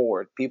moving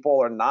forward.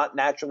 People are not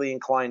naturally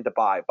inclined to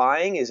buy.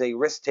 Buying is a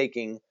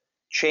risk-taking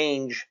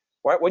change.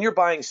 Right? When you're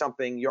buying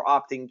something, you're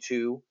opting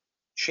to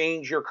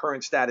change your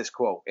current status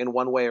quo in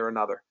one way or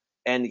another.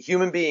 And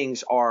human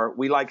beings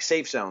we like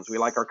safe zones. We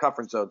like our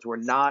comfort zones. We're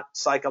not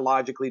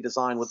psychologically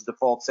designed with the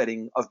default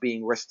setting of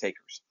being risk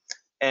takers.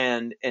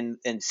 And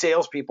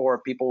salespeople are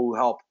people who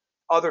help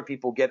other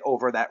people get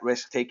over that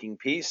risk taking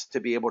piece to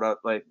be able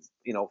to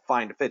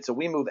find a fit. So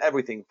we move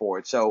everything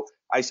forward. So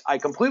I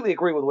completely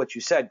agree with what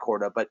you said,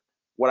 Corda, but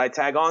what I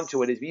tag on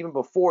to it is even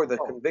before the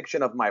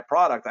conviction of my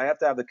product, I have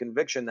to have the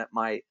conviction that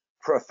my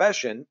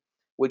profession,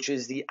 which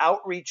is the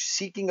outreach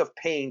seeking of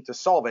pain to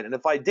solve it. And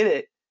if I did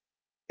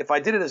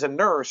it as a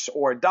nurse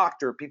or a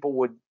doctor, people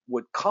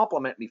would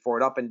compliment me for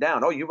it up and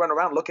down. Oh, you run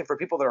around looking for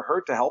people that are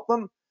hurt to help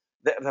them?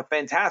 They're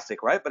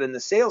fantastic, right? But in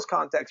the sales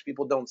context,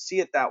 people don't see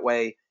it that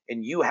way,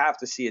 and you have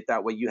to see it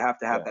that way. You have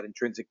to have that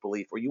intrinsic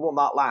belief, or you will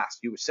not last.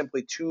 You were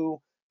simply too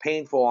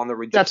painful on the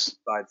rejection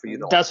side for you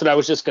to last. That's what I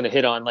was just going to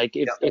hit on. Like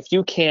if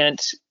you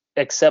can't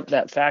accept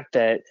that fact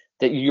that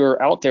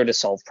you're out there to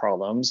solve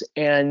problems,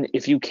 and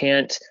if you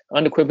can't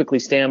unequivocally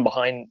stand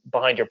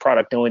behind your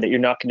product, knowing that you're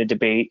not going to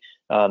debate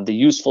the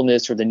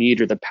usefulness or the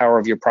need or the power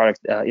of your product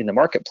in the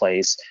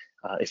marketplace,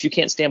 if you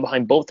can't stand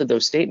behind both of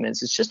those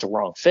statements, it's just a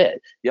wrong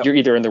fit. Yep. You're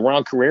either in the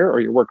wrong career or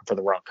you're working for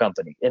the wrong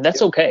company. And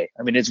that's okay.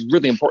 I mean, it's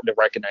really important to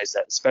recognize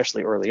that,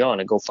 especially early on,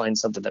 and go find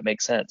something that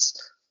makes sense.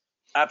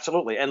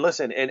 Absolutely. And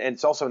listen, and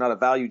it's also not a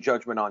value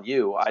judgment on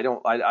you. I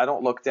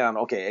don't look down.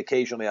 Okay,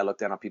 occasionally I look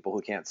down on people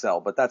who can't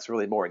sell, but that's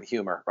really more in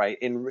humor, right?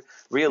 And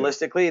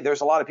realistically,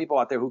 there's a lot of people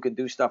out there who can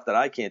do stuff that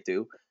I can't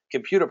do.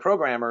 Computer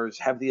programmers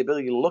have the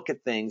ability to look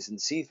at things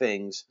and see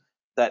things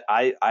that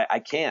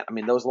I can't. I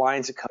mean, those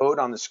lines of code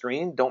on the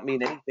screen don't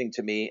mean anything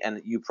to me,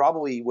 and you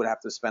probably would have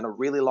to spend a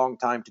really long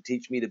time to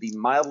teach me to be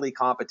mildly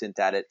competent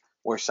at it,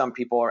 where some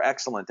people are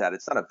excellent at it.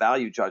 It's not a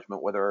value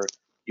judgment whether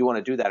you want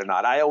to do that or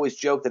not. I always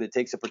joke that it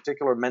takes a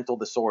particular mental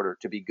disorder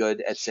to be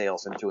good at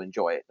sales and to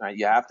enjoy it, right?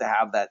 You have to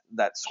have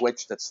that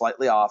switch that's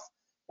slightly off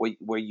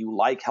where you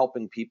like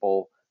helping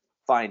people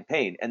find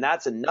pain. And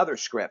that's another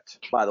script,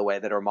 by the way,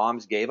 that our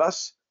moms gave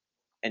us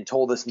and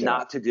told us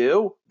not to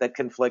do that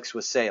conflicts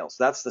with sales.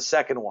 That's the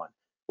second one,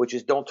 which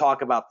is don't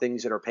talk about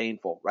things that are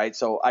painful, right?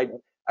 So I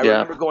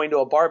remember going to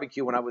a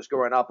barbecue when I was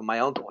growing up, and my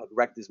uncle had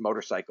wrecked his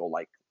motorcycle,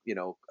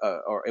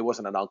 or it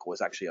wasn't an uncle, it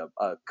was actually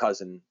a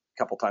cousin a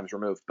couple times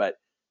removed, but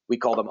we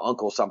called him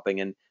Uncle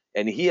something,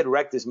 and he had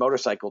wrecked his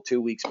motorcycle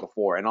 2 weeks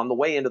before. And on the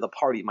way into the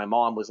party, my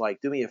mom was like,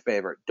 do me a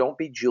favor, don't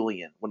be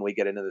Julian when we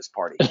get into this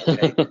party,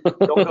 okay?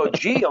 Don't go,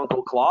 gee,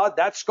 Uncle Claude,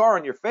 that scar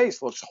on your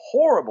face looks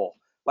horrible.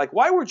 Like,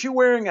 why weren't you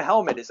wearing a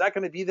helmet? Is that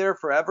going to be there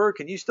forever?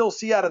 Can you still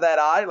see out of that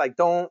eye? Like,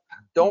 don't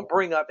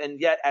bring up. And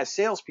yet, as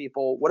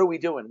salespeople, what are we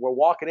doing? We're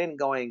walking in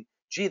going,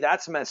 gee,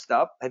 that's messed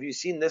up. Have you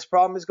seen this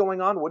problem is going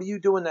on? What are you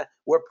doing? That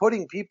we're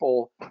putting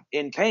people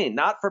in pain,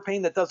 not for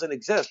pain that doesn't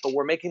exist, but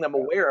we're making them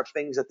aware of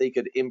things that they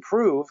could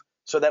improve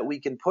so that we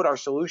can put our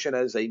solution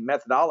as a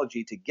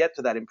methodology to get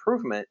to that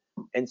improvement.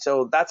 And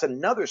so that's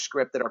another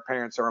script that our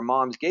parents or our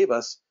moms gave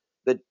us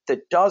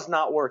that does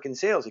not work in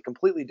sales. It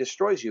completely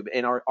destroys you.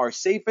 And our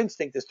safe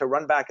instinct is to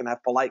run back and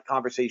have polite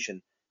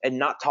conversation and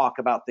not talk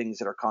about things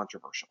that are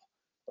controversial.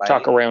 Right?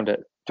 Talk around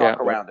it.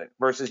 Around it.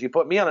 Versus you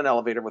put me on an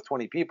elevator with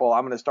 20 people,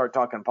 I'm going to start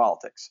talking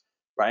politics,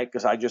 right?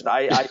 Because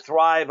I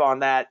thrive on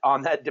that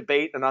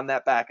debate and on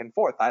that back and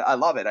forth. I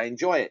love it. I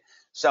enjoy it.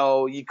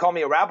 So you call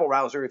me a rabble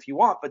rouser if you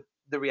want, but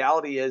the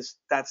reality is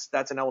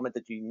that's an element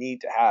that you need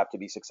to have to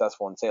be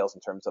successful in sales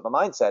in terms of the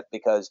mindset.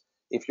 Because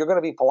if you're going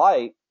to be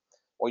polite,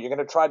 or you're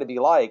going to try to be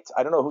liked,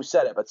 I don't know who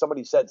said it, but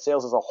somebody said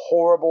sales is a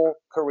horrible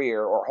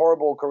career or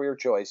horrible career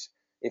choice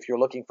if you're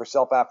looking for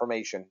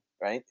self-affirmation,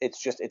 right?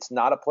 It's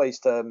not a place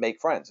to make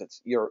friends.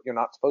 You're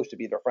not supposed to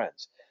be their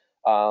friends.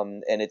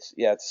 And it's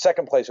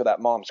second place where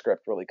that mom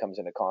script really comes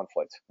into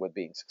conflict with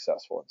being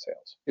successful in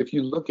sales. If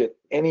you look at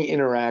any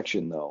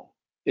interaction though,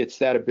 it's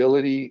that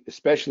ability,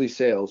 especially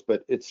sales,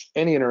 but it's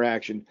any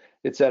interaction,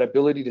 it's that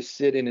ability to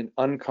sit in an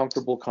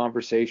uncomfortable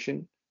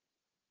conversation.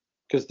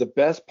 Because the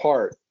best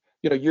part,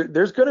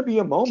 there's going to be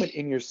a moment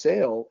in your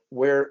sale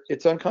where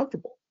it's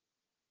uncomfortable.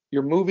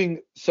 You're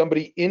moving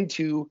somebody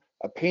into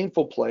a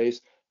painful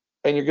place,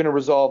 and you're going to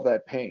resolve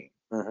that pain.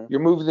 Mm-hmm. You're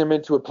moving them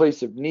into a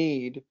place of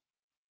need.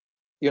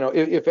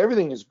 If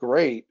everything is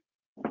great,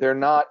 they're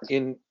not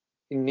in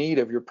need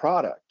of your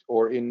product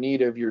or in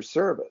need of your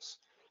service.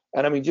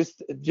 And I mean,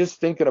 just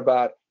thinking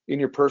about in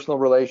your personal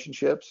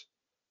relationships,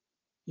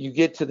 you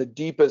get to the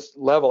deepest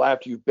level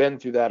after you've been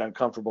through that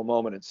uncomfortable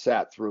moment and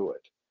sat through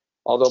it.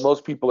 Although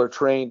most people are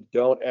trained,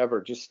 don't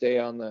ever just stay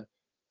on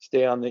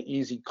the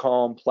easy,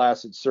 calm,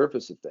 placid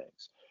surface of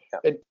things.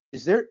 And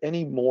is there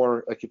any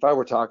more, like if I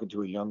were talking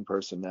to a young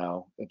person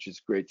now, which is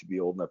great to be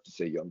old enough to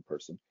say young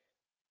person,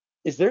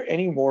 is there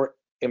any more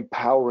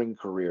empowering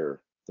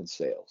career than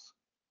sales?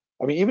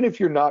 I mean, even if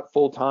you're not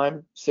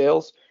full-time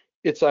sales,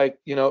 it's like,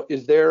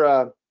 is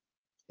there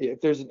if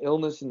there's an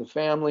illness in the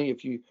family,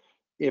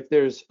 if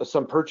there's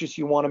some purchase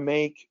you want to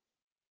make,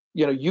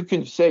 you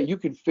can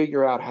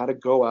figure out how to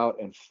go out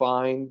and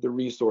find the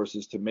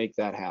resources to make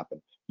that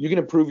happen. You can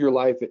improve your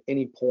life at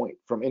any point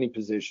from any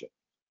position,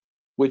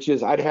 which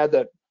is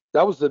that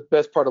was the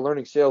best part of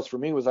learning sales for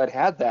me, was I'd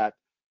had that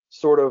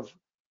sort of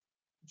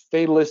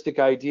fatalistic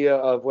idea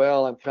of,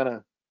 well,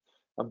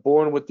 I'm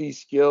born with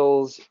these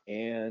skills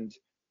and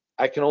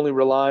I can only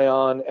rely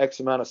on X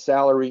amount of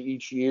salary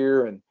each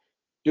year, and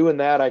doing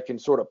that I can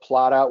sort of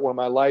plot out where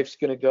my life's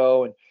going to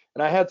go, and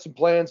I had some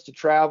plans to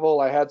travel.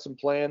 I had some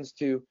plans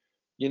to,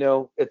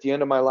 at the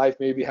end of my life,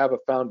 maybe have a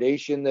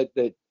foundation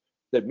that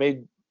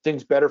made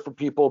things better for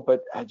people,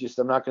 but I'm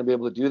not going to be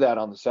able to do that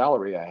on the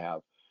salary I have.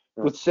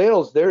 With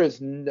sales,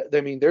 there's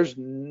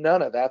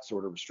none of that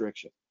sort of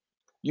restriction.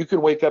 You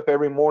can wake up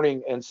every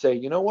morning and say,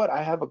 you know what,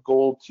 I have a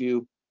goal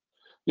to,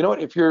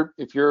 if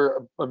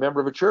you're a member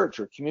of a church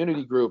or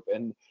community group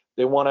and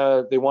they want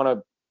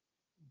to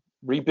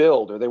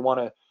rebuild, or they want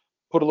to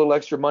put a little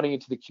extra money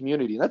into the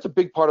community, and that's a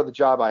big part of the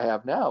job I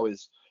have now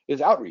is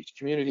outreach,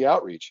 community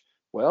outreach.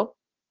 Well,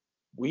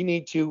 we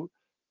need to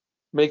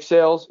make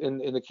sales in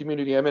the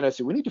community I'm in. I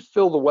say we need to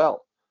fill the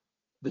well.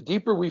 The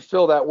deeper we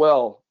fill that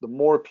well, the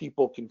more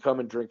people can come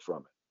and drink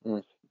from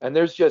it. And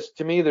there's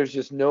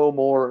just no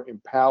more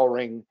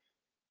empowering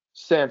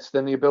sense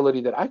than the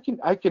ability that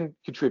I can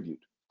contribute.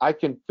 I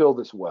can fill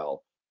this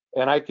well,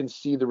 and I can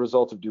see the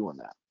results of doing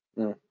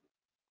that.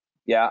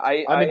 Yeah,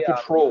 I'm in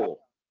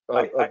control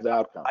of the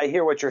outcome. I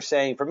hear what you're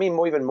saying. For me,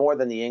 even more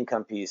than the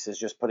income piece is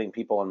just putting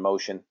people in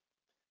motion.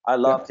 I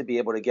love to be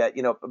able to get,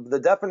 the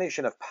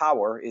definition of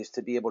power is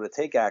to be able to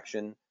take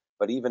action,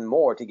 but even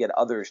more to get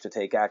others to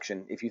take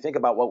action. If you think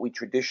about what we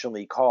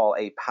traditionally call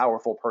a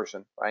powerful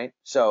person, right?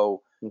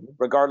 So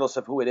regardless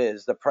of who it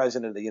is, the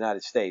president of the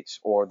United States,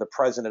 or the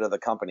president of the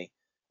company,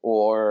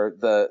 or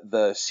the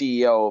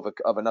CEO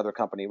of another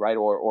company, right?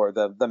 Or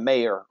the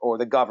mayor or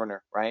the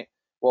governor, right?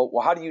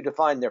 Well, how do you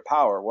define their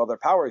power? Well, their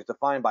power is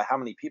defined by how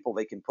many people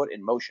they can put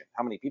in motion,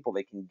 how many people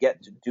they can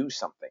get to do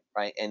something,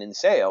 right? And in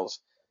sales,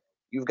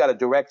 you've got a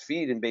direct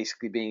feed in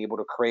basically being able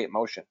to create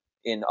motion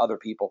in other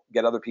people,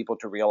 get other people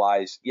to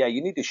realize, yeah,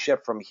 you need to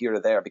shift from here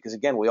to there, because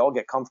again, we all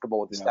get comfortable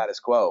with the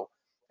status quo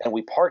and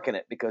we park in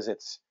it because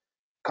it's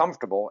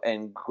comfortable,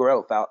 and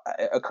growth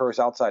occurs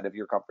outside of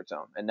your comfort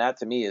zone. And that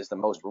to me is the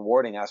most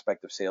rewarding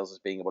aspect of sales, is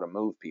being able to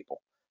move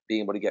people,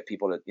 being able to get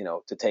people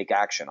to, to take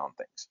action on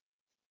things.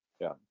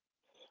 Yeah.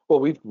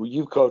 Well,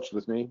 you've coached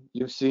with me.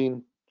 You've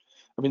seen,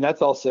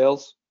 that's all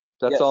sales.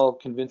 That's all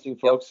convincing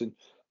folks. And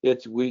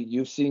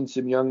you've seen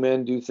some young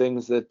men do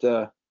things that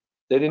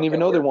they didn't even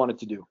know they wanted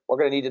to do. We're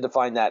going to need to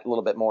define that a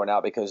little bit more now,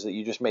 because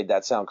you just made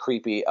that sound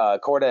creepy.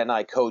 Corda and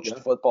I coached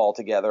football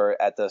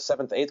together at the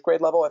 7th, 8th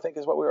grade level, I think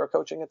is what we were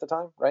coaching at the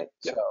time, right?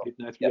 Yeah. So,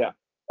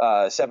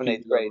 7th,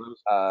 8th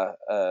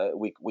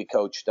grade, we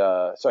coached.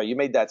 Sorry, you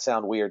made that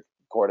sound weird,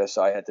 Corda,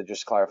 so I had to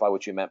just clarify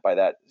what you meant by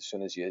that as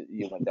soon as you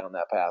went down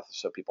that path,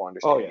 so people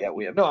understand. Oh, yeah.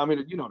 We have. No,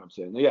 you know what I'm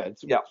saying. Yeah,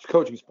 it's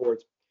coaching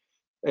sports.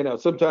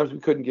 Sometimes we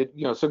couldn't get,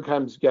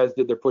 sometimes guys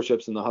did their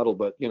push-ups in the huddle,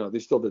 but, they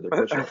still did their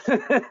push-ups.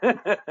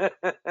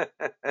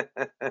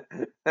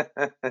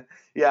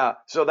 Yeah.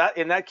 So that,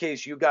 in that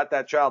case, you got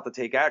that child to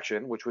take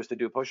action, which was to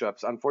do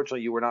push-ups.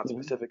 Unfortunately, you were not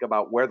specific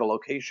about where the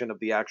location of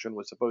the action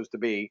was supposed to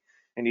be.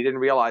 And you didn't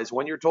realize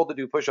when you're told to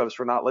do push-ups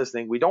for not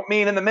listening, we don't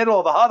mean in the middle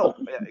of the huddle.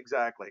 Yeah,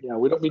 exactly. Yeah.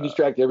 We don't mean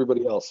distract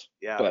everybody else.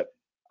 Yeah. But.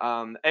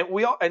 And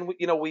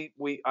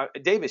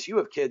Davis, you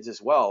have kids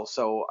as well.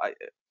 So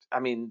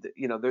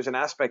there's an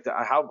aspect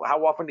of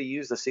how often do you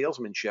use the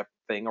salesmanship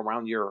thing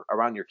around your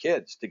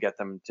kids to get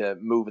them to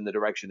move in the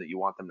direction that you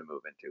want them to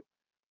move into?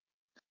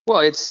 Well,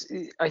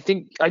 I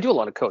think I do a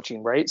lot of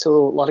coaching, right? So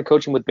a lot of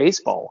coaching with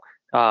baseball.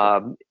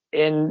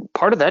 And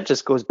part of that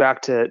just goes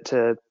back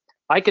to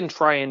I can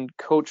try and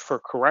coach for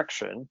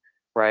correction,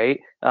 right?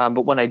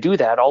 But when I do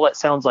that, all that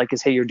sounds like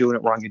is, hey, you're doing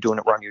it wrong, you're doing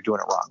it wrong, you're doing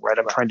it wrong, right?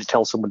 I'm trying to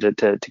tell someone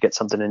to get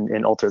something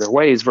and alter their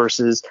ways,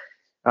 versus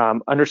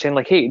understand,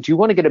 like, hey, do you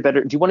want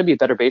to be a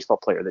better baseball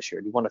player this year?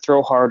 Do you want to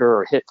throw harder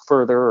or hit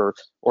further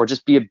or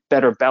just be a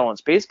better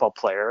balanced baseball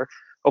player?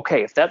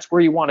 Okay, if that's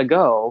where you want to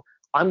go,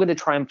 I'm going to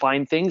try and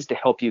find things to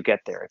help you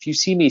get there. If you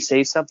see me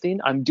say something,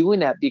 I'm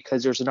doing that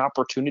because there's an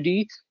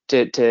opportunity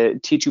to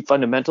teach you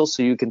fundamentals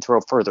so you can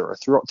throw further or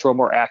throw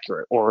more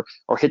accurate or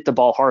hit the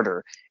ball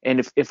harder.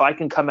 And if I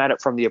can come at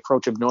it from the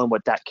approach of knowing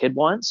what that kid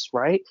wants,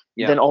 right?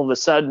 Yeah. Then all of a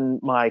sudden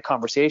my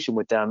conversation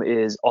with them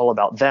is all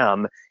about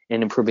them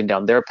and improving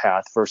down their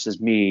path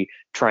versus me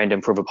trying to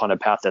improve upon a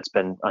path that's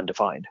been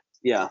undefined.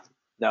 Yeah,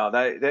 no,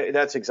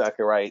 that's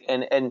exactly right.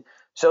 And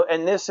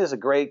this is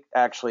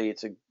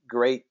it's a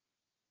great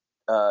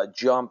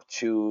jump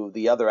to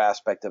the other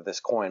aspect of this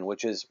coin,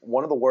 which is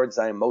one of the words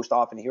that I most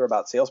often hear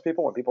about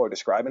salespeople when people are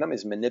describing them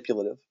is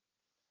manipulative.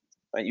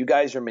 Right? You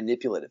guys are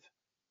manipulative.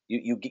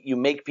 you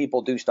make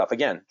people do stuff.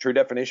 Again, true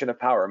definition of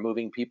power,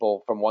 moving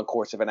people from one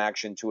course of an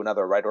action to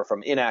another, right? Or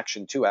from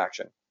inaction to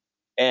action.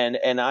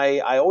 And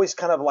I always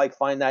kind of like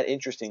find that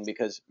interesting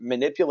because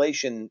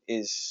manipulation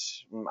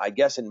is, I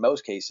guess in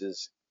most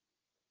cases,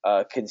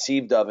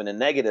 conceived of in a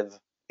negative,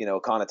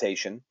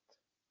 connotation.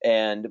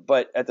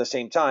 But at the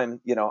same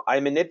time, I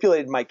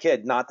manipulated my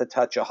kid not to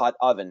touch a hot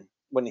oven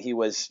when he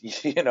was,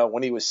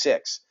 when he was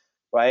 6,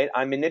 right?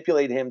 I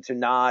manipulated him to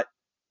not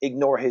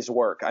ignore his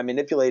work. I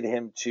manipulated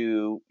him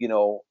to,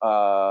 you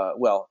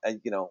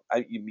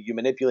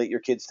manipulate your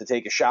kids to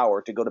take a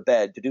shower, to go to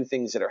bed, to do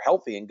things that are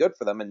healthy and good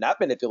for them. And that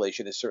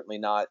manipulation is certainly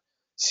not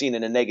seen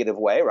in a negative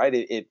way,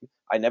 right?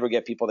 I never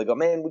get people that go,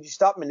 man, would you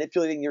stop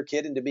manipulating your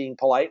kid into being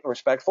polite and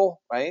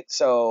respectful, right?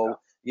 So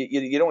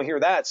you don't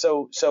hear that.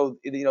 So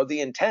the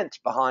intent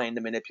behind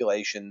the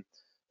manipulation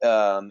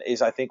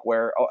is, I think,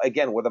 where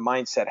the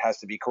mindset has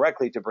to be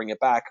correctly, to bring it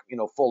back,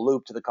 full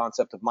loop to the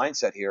concept of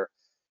mindset here.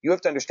 You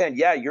have to understand,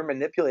 you're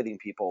manipulating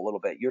people a little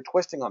bit. You're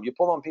twisting them. You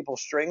pull on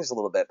people's strings a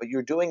little bit, but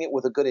you're doing it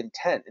with a good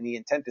intent, and the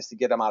intent is to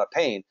get them out of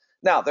pain.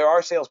 Now, there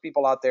are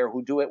salespeople out there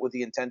who do it with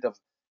the intent of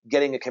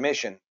getting a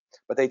commission,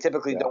 but they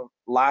typically don't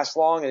last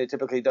long, and it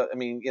typically does.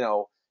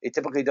 It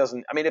typically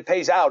doesn't. It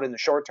pays out in the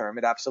short term.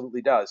 It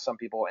absolutely does. Some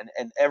people,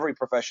 and every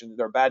profession,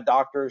 they're bad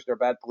doctors, they're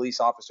bad police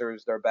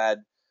officers, they're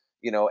bad,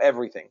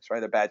 everything, right?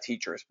 They're bad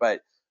teachers,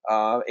 but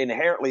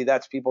inherently,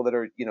 that's people that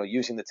are,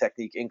 using the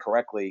technique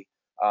incorrectly.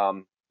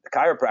 The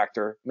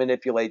chiropractor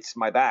manipulates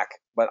my back,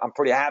 but I'm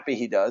pretty happy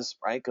he does,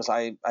 right? Because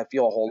I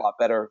feel a whole lot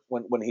better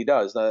when he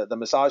does. The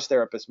massage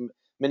therapist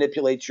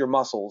manipulates your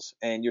muscles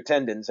and your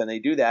tendons, and they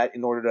do that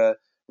in order to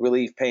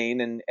relieve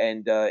pain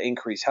and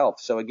increase health.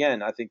 So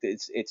again, I think that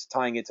it's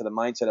tying into the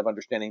mindset of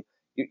understanding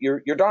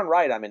you're darn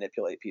right. I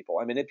manipulate people.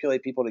 I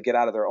manipulate people to get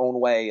out of their own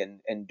way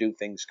and do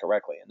things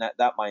correctly. And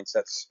that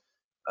mindset's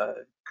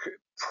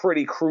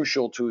pretty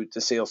crucial to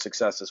sales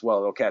success as well.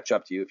 It'll catch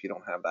up to you if you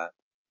don't have that.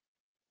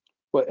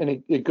 But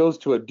and it goes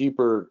to a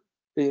deeper.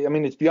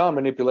 It's beyond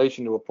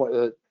manipulation to a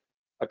point.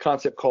 A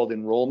concept called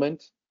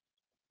enrollment,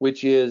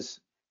 which is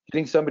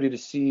getting somebody to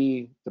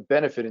see the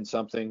benefit in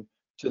something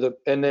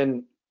and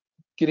then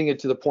getting it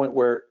to the point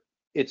where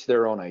it's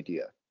their own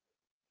idea.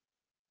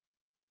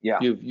 Yeah.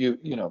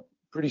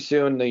 Pretty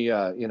soon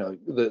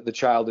the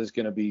child is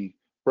going to be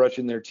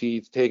brushing their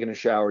teeth, taking a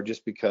shower,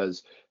 just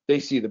because they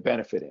see the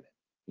benefit in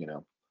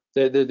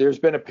it. There's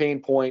been a pain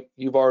point.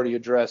 You've already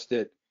addressed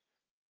it.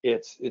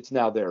 It's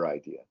now their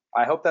idea.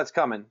 I hope that's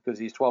coming, because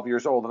he's 12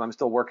 years old and I'm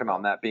still working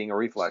on that being a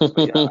reflex.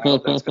 But yeah, I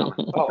hope that's coming.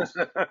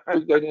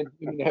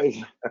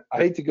 I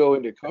hate to go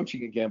into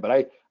coaching again,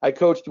 but I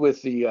coached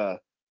with it's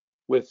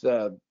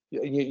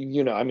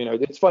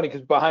funny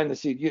because behind the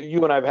scenes,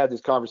 you and I have had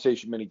this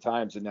conversation many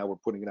times, and now we're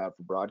putting it out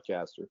for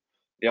broadcast or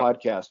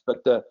podcast.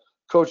 But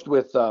coached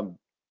with the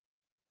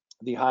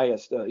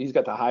highest. He's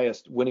got the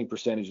highest winning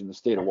percentage in the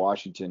state of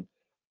Washington,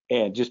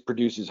 and just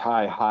produces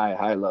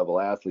high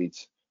level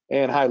athletes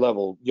and high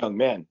level young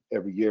men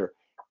every year.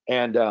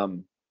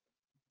 And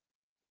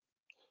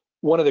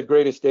one of the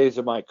greatest days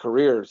of my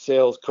career,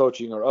 sales,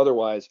 coaching, or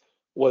otherwise,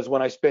 was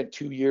when I spent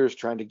 2 years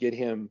trying to get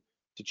him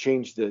to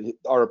change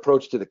our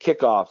approach to the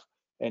kickoff.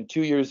 And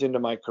 2 years into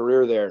my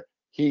career there,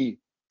 he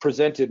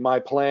presented my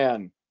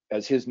plan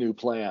as his new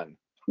plan,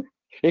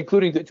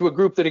 including to a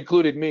group that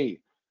included me.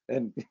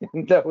 And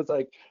that was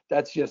like,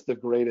 that's just the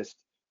greatest,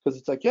 because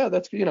it's like,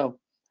 that's,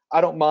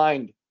 I don't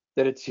mind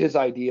that it's his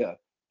idea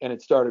and it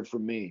started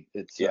from me.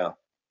 It's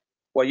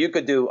well, you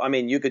could do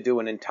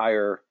an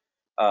entire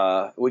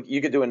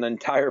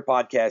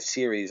podcast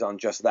series on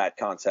just that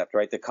concept,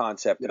 right? The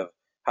concept of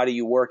how do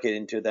you work it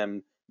into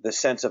them, the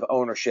sense of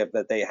ownership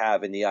that they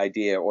have in the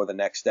idea or the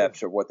next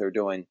steps or what they're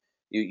doing.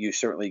 You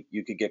certainly,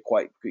 you could get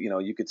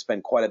you could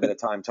spend quite a bit of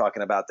time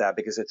talking about that,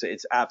 because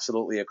it's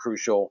absolutely a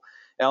crucial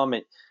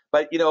element.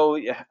 But,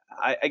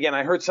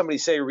 I heard somebody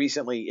say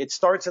recently, it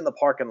starts in the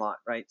parking lot,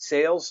 right?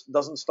 Sales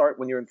doesn't start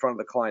when you're in front of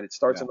the client. It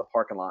starts in the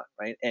parking lot,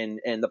 right?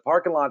 And the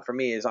parking lot for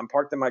me is, I'm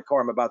parked in my car,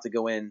 I'm about to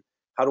go in.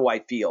 How do I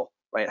feel,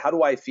 right? How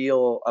do I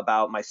feel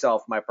about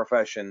myself, my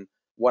profession,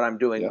 what I'm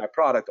doing, my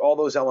product? All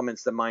those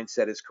elements, the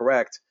mindset is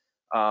correct.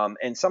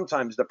 And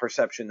sometimes the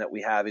perception that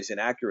we have is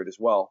inaccurate as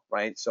well,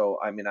 right? So,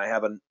 I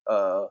have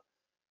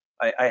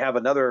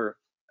another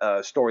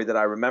story that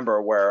I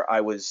remember where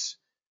I was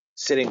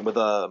sitting with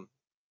a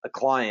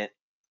client,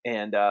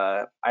 and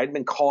I'd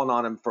been calling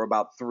on him for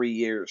about 3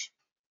 years.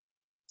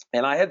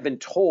 And I had been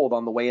told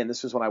on the way in,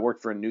 this was when I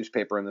worked for a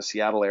newspaper in the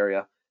Seattle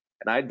area,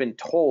 and I had been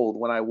told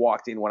when I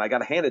walked in, when I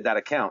got handed that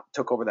account,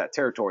 took over that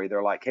territory,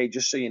 they're like, hey,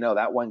 just so you know,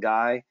 that one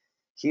guy,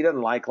 he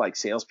doesn't like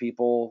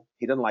salespeople.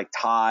 He doesn't like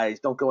ties.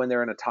 Don't go in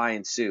there in a tie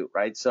and suit,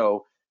 right?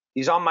 So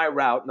he's on my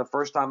route, and the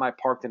first time I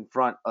parked in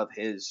front of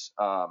his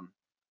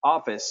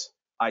office,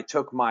 I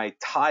took my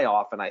tie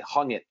off and I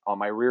hung it on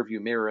my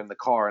rearview mirror in the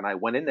car, and I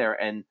went in there,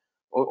 and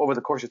over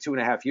the course of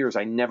 2.5 years,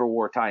 I never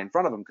wore a tie in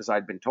front of him, because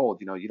I'd been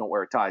told, you don't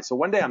wear a tie. So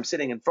one day I'm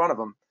sitting in front of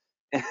him,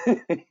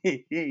 and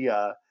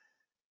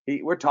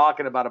we're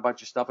talking about a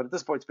bunch of stuff. And at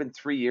this point, it's been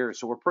 3 years,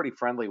 so we're pretty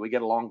friendly. We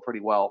get along pretty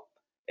well.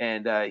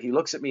 And he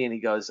looks at me and he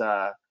goes,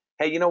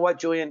 hey, you know what,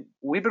 Julian?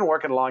 We've been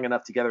working long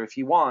enough together. If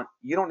you want,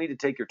 you don't need to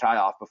take your tie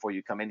off before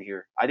you come in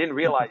here. I didn't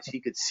realize he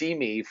could see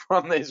me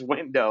from this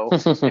window,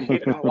 and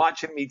he'd been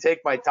watching me take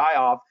my tie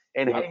off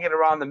and hang it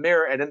around the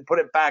mirror and then put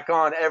it back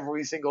on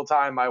every single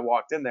time I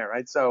walked in there,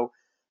 right? So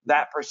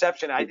that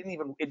perception, it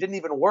didn't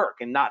even work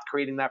in not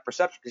creating that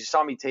perception, because you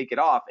saw me take it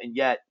off. And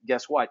yet,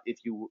 guess what? If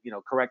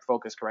correct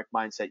focus, correct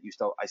mindset,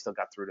 I still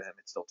got through to him.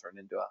 It still turned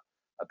into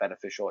a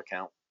beneficial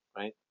account,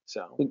 right?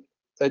 So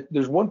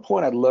there's one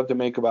point I'd love to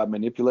make about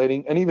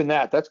manipulating, and even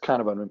that's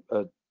kind of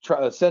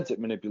a sense of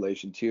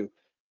manipulation too.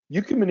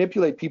 You can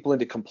manipulate people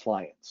into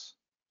compliance.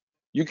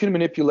 You can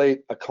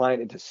manipulate a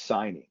client into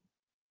signing,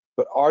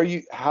 but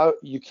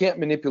you can't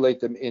manipulate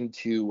them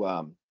into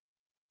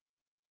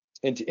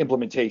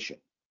implementation.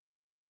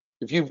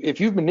 If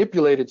you've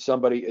manipulated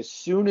somebody, as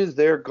soon as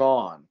they're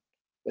gone,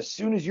 as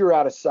soon as you're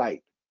out of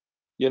sight,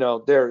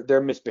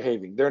 they're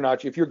misbehaving. They're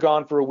not. If you're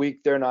gone for a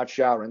week, they're not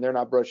showering. They're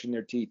not brushing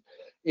their teeth.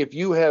 If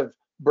you have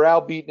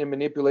browbeaten and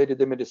manipulated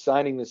them into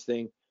signing this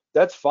thing,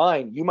 that's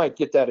fine. You might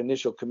get that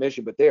initial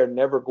commission, but they are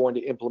never going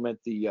to implement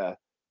the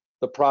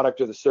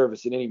product or the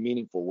service in any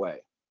meaningful way.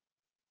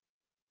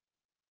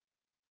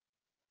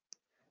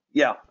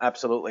 Yeah,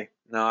 absolutely.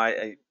 No,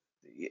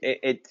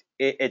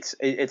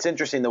 it's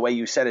interesting the way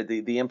you said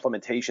it, the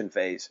implementation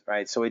phase,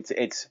 right? So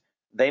it's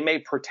they may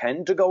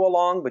pretend to go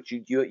along, but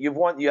you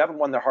haven't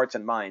won their hearts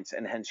and minds,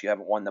 and hence you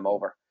haven't won them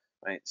over,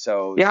 right?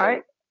 So yeah,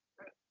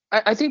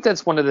 I think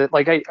that's one of the,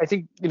 I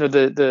think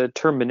the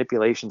term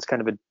manipulation is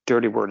kind of a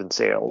dirty word in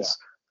sales.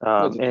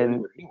 Yeah. It's a dirty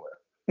word anywhere.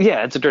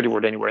 Yeah, it's a dirty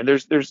word anywhere. And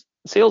there's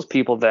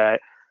salespeople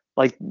that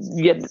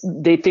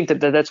they think that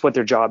that's what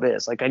their job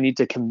is. Like, I need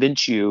to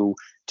convince you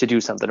to do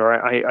something, or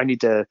I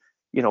need to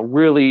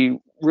really,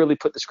 really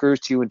put the screws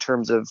to you in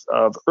terms of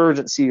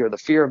urgency or the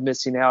fear of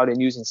missing out,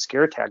 and using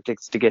scare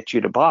tactics to get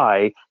you to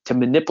buy, to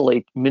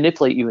manipulate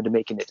you into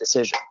making a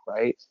decision,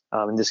 right?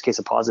 In this case,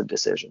 a positive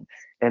decision.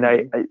 And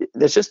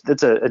that's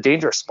a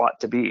dangerous spot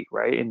to be,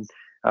 right? And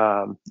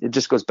it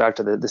just goes back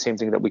to the same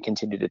thing that we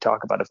continue to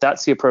talk about. If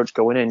that's the approach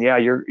going in, yeah,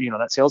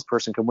 that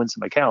salesperson can win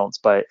some accounts,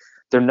 but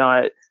they're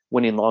not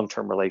winning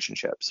long-term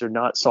relationships. They're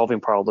not solving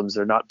problems.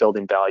 They're not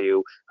building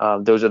value.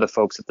 Those are the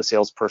folks that the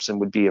salesperson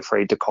would be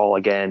afraid to call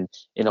again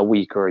in a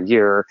week or a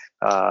year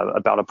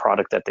about a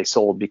product that they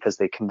sold, because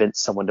they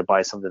convinced someone to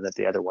buy something that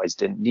they otherwise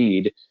didn't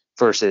need,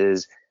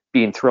 versus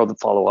being thrilled to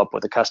follow up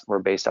with a customer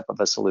based off of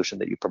a solution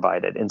that you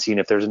provided, and seeing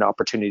if there's an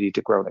opportunity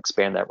to grow and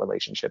expand that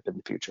relationship in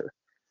the future.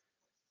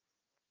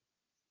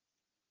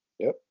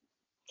 Yep,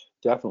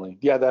 definitely.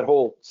 Yeah, that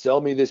whole sell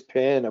me this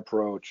pen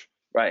approach.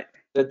 Right.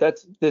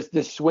 That's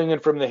this swinging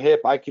from the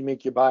hip. I can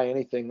make you buy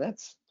anything.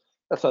 That's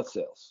not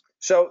sales.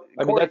 So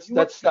Corey,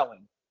 that's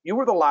selling. You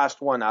were the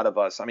last one out of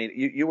us. I mean,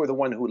 you were the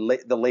one who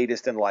the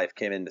latest in life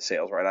came into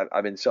sales, right?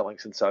 I've been selling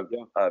since I've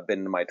been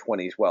in my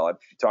 20s. Well, I've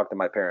talked to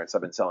my parents.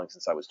 I've been selling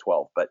since I was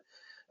 12. But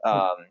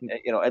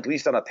at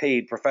least on a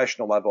paid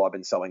professional level, I've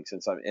been selling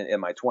since I'm in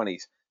my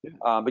 20s.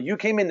 Yeah. But you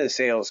came into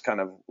sales kind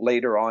of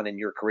later on in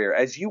your career.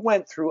 As you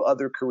went through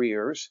other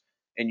careers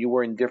and you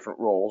were in different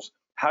roles,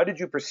 how did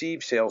you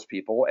perceive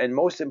salespeople? And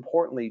most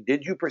importantly,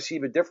 did you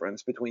perceive a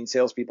difference between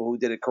salespeople who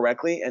did it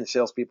correctly and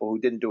salespeople who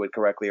didn't do it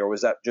correctly? Or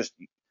was that just,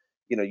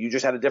 you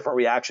just had a different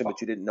reaction, but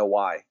you didn't know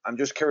why? I'm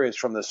just curious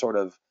from the sort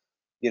of,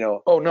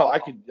 Oh, no, I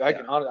can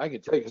tell you,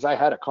 because I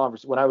had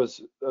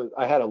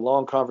I had a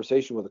long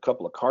conversation with a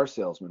couple of car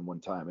salesmen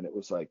one time, and it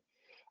was like,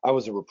 I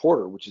was a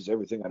reporter, which is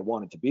everything I'd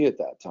wanted to be at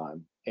that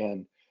time.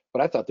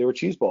 But I thought they were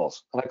cheese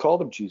balls, and I called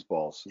them cheese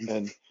balls.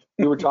 And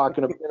we were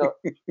talking,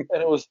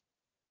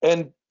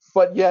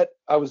 but yet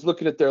I was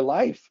looking at their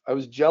life. I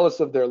was jealous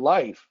of their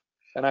life.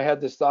 And I had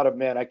this thought of,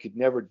 man, I could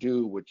never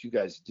do what you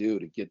guys do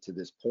to get to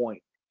this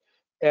point.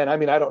 And I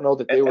mean, I don't know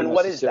that they were necessarily. And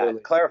what is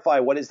that? Clarify,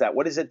 what is that?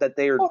 What is it that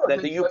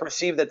you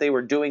perceive that they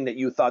were doing that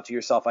you thought to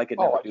yourself, I could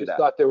never do that? I just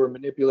thought they were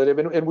manipulative.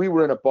 And we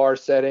were in a bar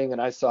setting,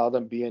 and I saw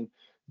them being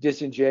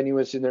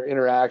disingenuous in their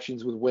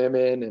interactions with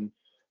women. And,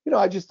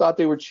 I just thought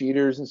they were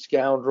cheaters and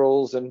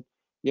scoundrels and,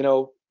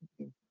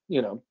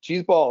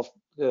 cheese balls,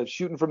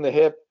 shooting from the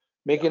hip,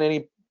 making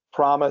any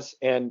promise,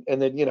 and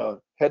then,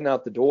 heading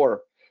out the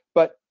door.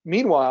 But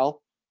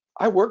meanwhile,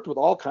 I worked with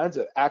all kinds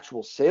of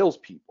actual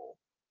salespeople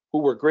who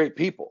were great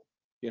people.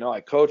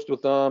 I coached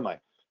with them. I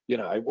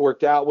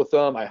worked out with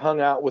them. I hung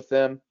out with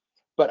them,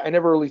 but I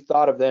never really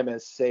thought of them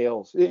as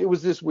sales. It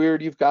was this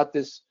weird, you've got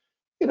this,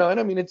 and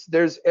I mean,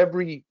 there's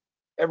every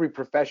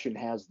profession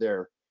has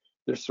their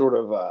sort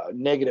of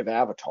negative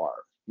avatar.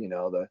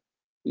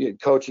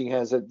 Coaching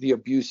has the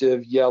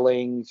abusive,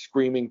 yelling,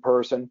 screaming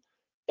person,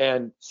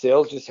 and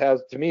sales just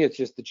has, to me, it's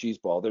just the cheese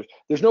ball.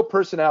 There's no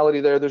personality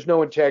there. There's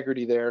no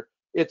integrity there.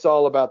 It's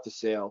all about the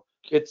sale.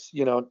 It's,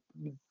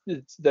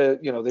 it's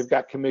they've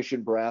got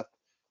commission breath,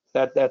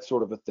 that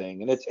sort of a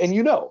thing. And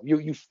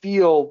you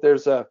feel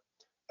there's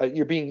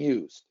you're being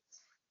used.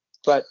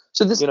 But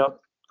so this,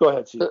 go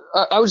ahead, Steve.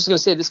 I was just going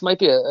to say, this might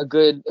be a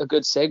good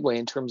segue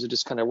in terms of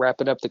just kind of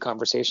wrapping up the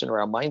conversation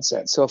around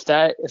mindset. So if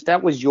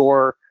that was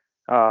your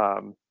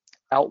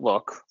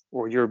outlook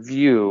or your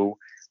view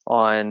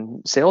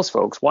on sales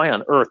folks, why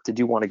on earth did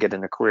you want to get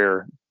in a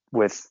career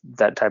with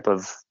that type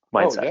of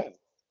mindset? Oh yeah.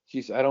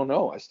 Geez, I don't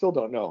know. I still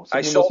don't know.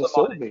 I Somebody sold must him have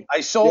sold on it. me.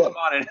 I sold Yeah. him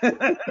on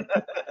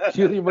it.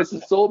 You must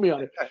have sold me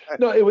on it.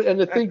 No, it was, and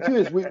the thing too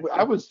is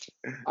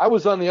I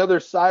was on the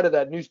other side of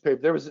that newspaper.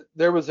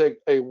 There was a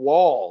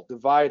wall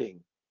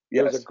dividing.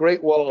 There was a Yes.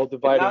 great wall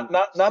dividing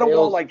Not a wall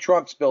sales. like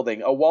Trump's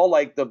building, a wall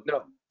like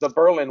No, the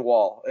Berlin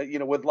Wall,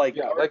 with like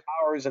yeah, guard like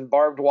towers and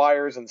barbed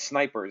wires and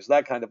snipers,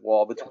 that kind of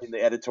wall between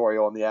the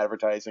editorial and the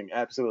advertising.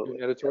 Absolutely.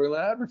 in editorial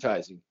and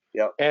advertising.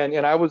 Yep.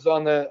 And I was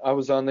on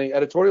the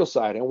editorial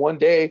side. And one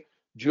day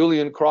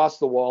Julian crossed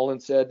the wall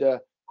and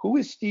said, "Who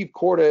is Steve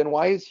Korda, and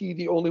why is he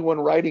the only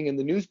one writing in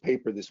the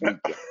newspaper this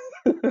weekend?"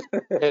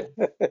 and,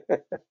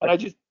 and I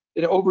just,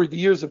 over the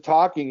years of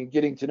talking and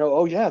getting to know,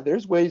 oh yeah,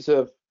 there's ways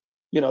of,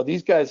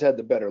 these guys had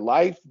the better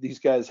life. These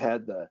guys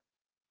had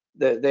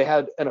they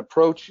had an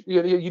approach.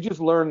 You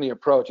just learn the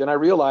approach. And I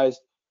realized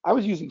I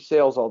was using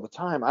sales all the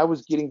time. I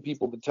was getting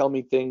people to tell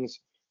me things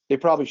they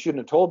probably shouldn't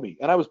have told me,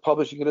 and I was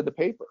publishing it in the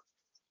paper.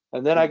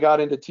 And then I got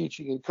into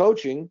teaching and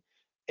coaching,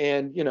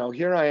 and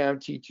here I am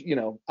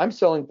teaching. I'm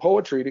selling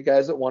poetry to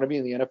guys that want to be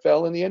in the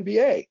NFL and the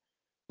NBA,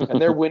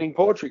 and they're winning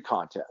poetry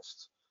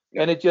contests.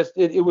 And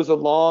it was a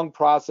long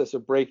process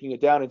of breaking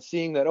it down and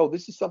seeing that, oh,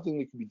 this is something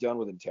that can be done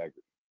with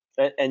integrity.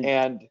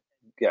 And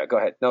yeah, go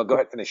ahead. No, go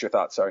ahead. Finish your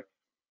thought. Sorry.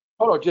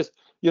 Oh no, just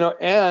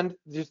and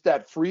just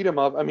that freedom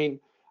of. I mean,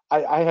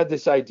 I had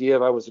this idea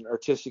of I was an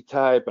artistic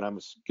type and I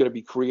was going to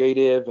be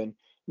creative. And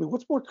I mean,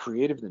 what's more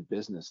creative than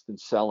business, than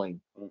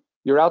selling?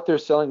 You're out there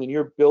selling and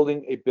you're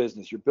building a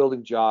business. You're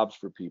building jobs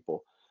for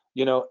people.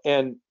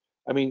 And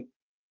I mean,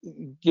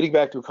 getting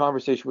back to a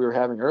conversation we were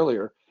having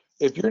earlier,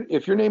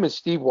 if your name is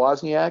Steve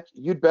Wozniak,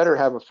 you'd better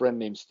have a friend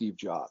named Steve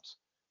Jobs,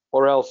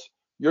 or else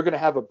you're going to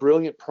have a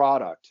brilliant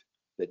product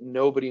that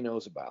nobody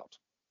knows about.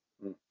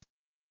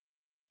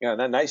 Yeah,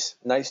 that nice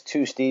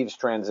two Steves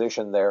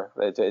transition there.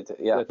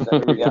 Yeah,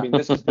 I mean,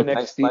 this is the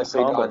next Steve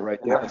combo right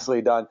there.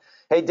 Nicely done.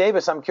 Hey,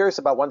 Davis, I'm curious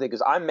about one thing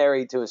because I'm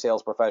married to a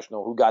sales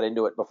professional who got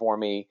into it before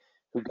me,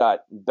 who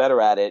got better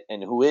at it,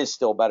 and who is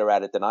still better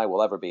at it than I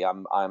will ever be.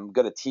 I'm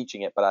good at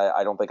teaching it, but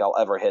I don't think I'll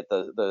ever hit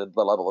the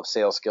level of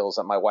sales skills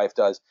that my wife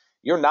does.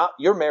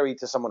 You're married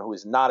to someone who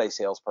is not a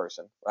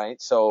salesperson,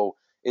 right? So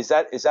is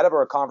that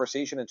ever a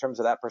conversation in terms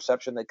of that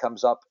perception that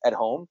comes up at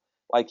home?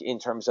 Like in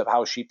terms of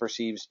how she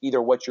perceives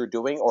either what you're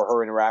doing or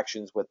her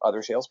interactions with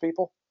other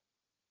salespeople?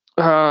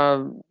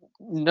 No,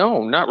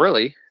 not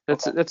really.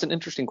 That's an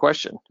interesting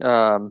question.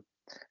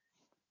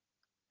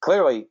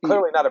 Clearly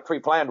not a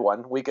pre-planned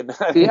one. We can.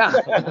 Yeah.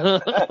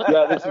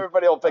 Yeah.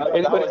 Everybody will pick.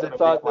 Anybody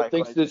that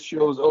thinks this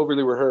show is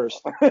overly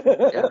rehearsed,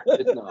 Yeah.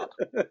 it's not.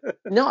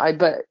 No, I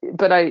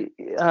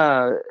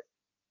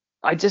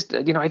just,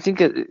 I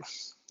think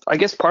I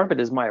guess part of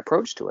it is my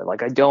approach to it.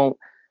 Like I don't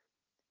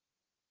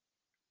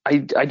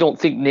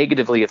think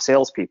negatively of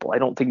salespeople. I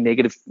don't think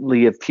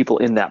negatively of people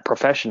in that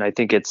profession. I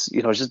think it's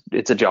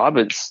it's a job.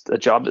 It's a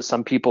job that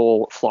some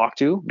people flock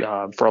to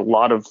for a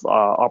lot of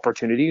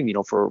opportunity.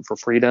 For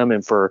freedom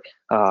and for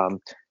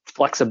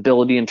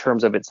flexibility in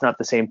terms of it's not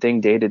the same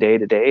thing day to day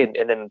to day, and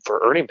then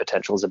for earning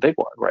potential is a big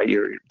one, right?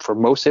 For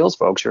most sales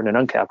folks, you're in an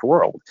uncapped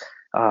world.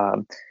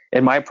 And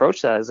my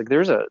approach to that is like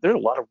there's a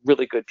lot of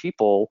really good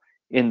people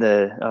in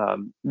the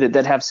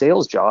that have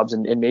sales jobs,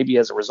 and maybe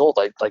as a result,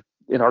 like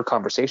in our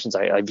conversations,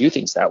 I view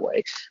things that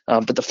way.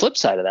 But the flip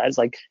side of that is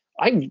like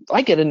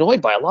I get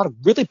annoyed by a lot of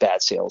really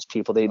bad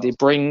salespeople. They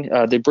bring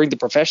the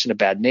profession a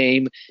bad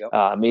name. Yep.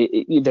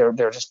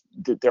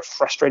 They're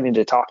frustrating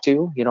to talk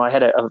to. I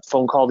had a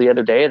phone call the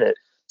other day that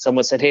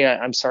someone said, "Hey,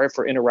 I'm sorry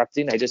for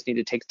interrupting. I just need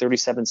to take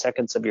 37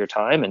 seconds of your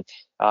time." And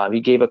he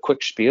gave a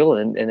quick spiel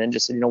and then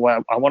just said, "You know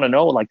what? I want to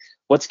know like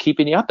what's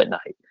keeping you up at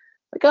night."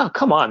 Like, oh,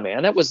 come on,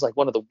 man. That was like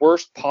one of the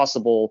worst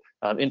possible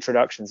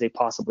introductions they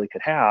possibly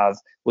could have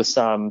with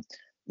some,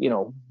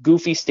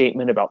 goofy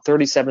statement about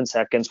 37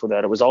 seconds where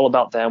that it was all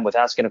about them with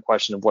asking a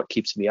question of what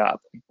keeps me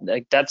up.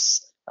 Like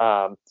that's,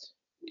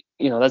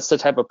 that's the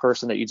type of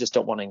person that you just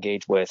don't want to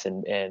engage with.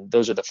 And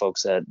those are the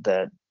folks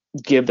that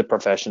give the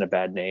profession a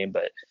bad name.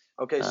 But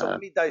okay, so let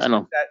me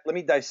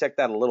dissect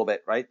that a little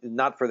bit, right?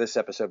 Not for this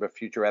episode, but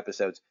future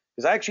episodes,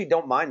 because I actually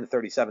don't mind the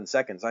 37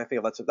 seconds. I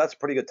feel that's a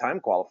pretty good time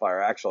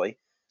qualifier, actually.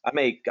 I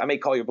may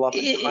call your bluff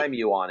and time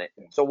you on it.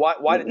 So why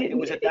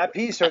was it that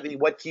piece or the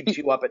what keeps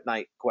you up at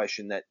night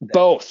question that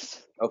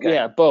both? Okay.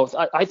 Yeah, both.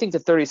 I think the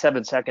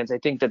 37 seconds, I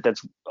think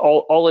that's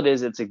all it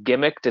is. It's a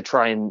gimmick to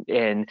try and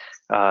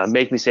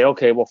make me say,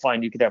 okay, well,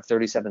 fine, you could have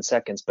 37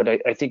 seconds. But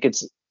I think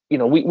it's,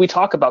 we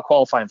talk about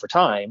qualifying for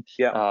time.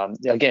 Yeah.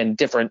 Again,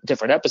 different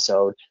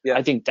episode. Yeah.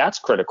 I think that's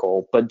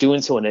critical, but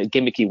doing so in a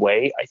gimmicky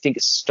way, I think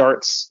it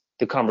starts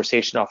the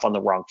conversation off on the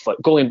wrong foot.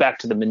 Going back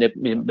to the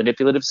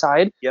manipulative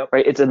side, yep.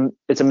 Right? It's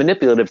a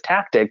manipulative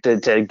tactic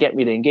to get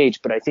me to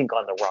engage, but I think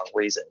on the wrong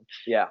reason.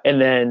 Yeah. And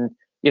then,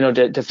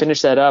 to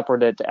finish that up or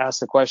to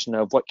ask the question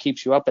of what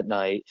keeps you up at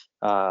night,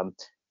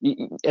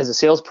 as a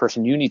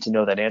salesperson, you need to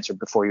know that answer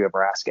before you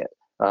ever ask it,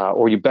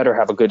 or you better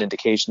have a good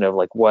indication of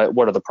like what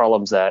are the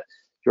problems that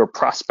your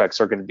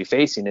prospects are going to be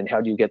facing, and how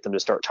do you get them to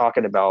start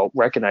talking about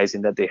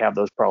recognizing that they have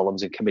those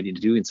problems and committing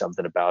to doing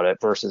something about it,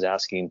 versus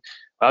asking,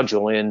 wow,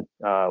 Julian,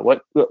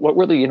 what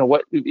really,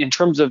 what in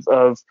terms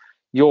of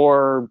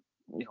your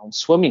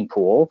swimming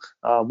pool,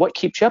 what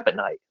keeps you up at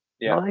night?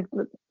 Yeah. Like,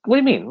 what do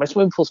you mean? My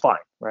swimming pool's fine,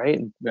 right?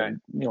 Right.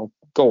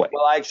 Go away.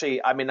 Well,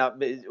 actually, I mean,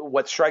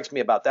 what strikes me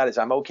about that is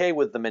I'm okay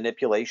with the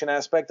manipulation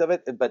aspect of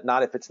it, but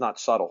not if it's not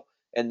subtle.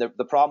 And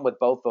the problem with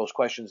both those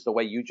questions, the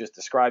way you just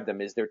described them,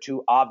 is they're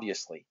too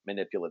obviously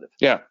manipulative.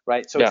 Yeah.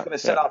 Right. So it's going to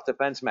set off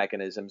defense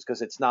mechanisms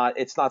because it's not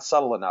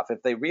subtle enough.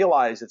 If they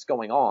realize it's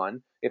going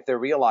on, if they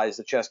realize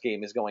the chess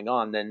game is going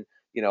on, then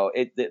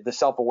the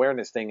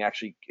self-awareness thing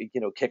actually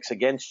kicks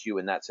against you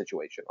in that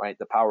situation, right?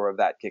 The power of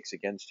that kicks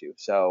against you.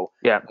 So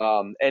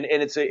and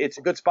it's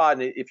a good spot.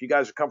 And if you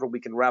guys are comfortable, we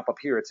can wrap up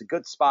here. It's a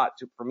good spot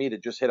for me to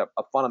just hit a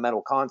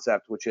fundamental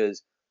concept, which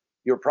is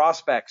your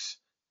prospects.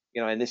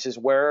 And this is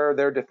where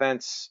their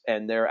defense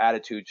and their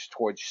attitudes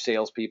towards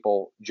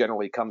salespeople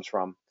generally comes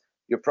from.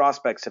 Your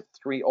prospects have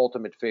three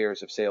ultimate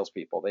fears of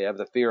salespeople. They have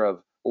the fear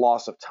of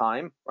loss of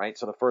time, right?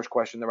 So the first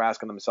question they're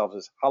asking themselves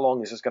is, how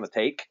long is this going to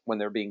take when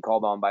they're being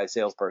called on by a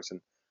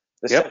salesperson?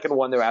 The second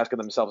one they're asking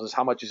themselves is,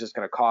 how much is this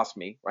going to cost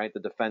me, right? The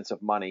defense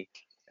of money.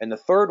 And the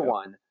third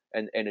one,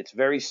 and it's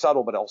very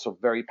subtle, but also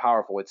very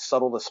powerful. It's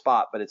subtle to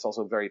spot, but it's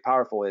also very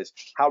powerful, is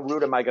how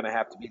rude am I going to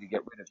have to be to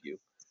get rid of you?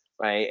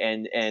 Right.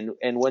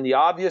 And when the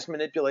obvious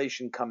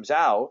manipulation comes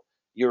out,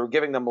 you're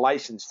giving them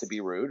license to be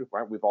rude,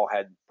 right? We've all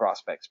had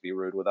prospects be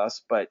rude with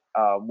us. But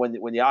when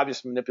the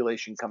obvious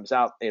manipulation comes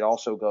out, it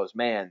also goes,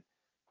 man,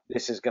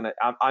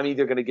 I'm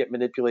either going to get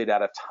manipulated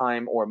out of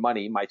time or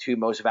money, my two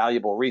most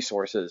valuable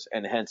resources,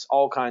 and hence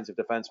all kinds of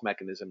defense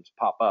mechanisms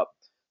pop up.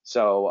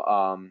 So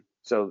and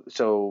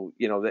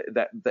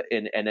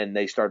then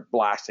they start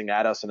blasting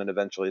at us, and then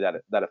eventually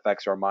that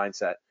affects our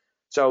mindset.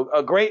 So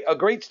a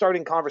great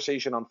starting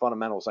conversation on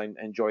fundamentals. I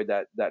enjoyed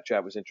that chat.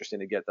 It was interesting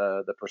to get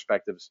the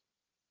perspectives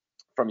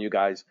from you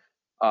guys.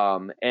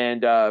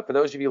 And for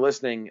those of you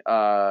listening,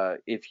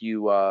 if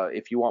you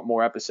want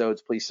more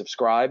episodes, please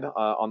subscribe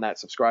on that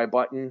subscribe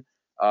button.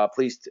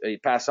 Please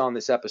pass on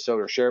this episode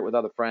or share it with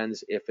other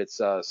friends if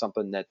it's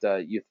something that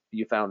you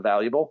found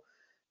valuable.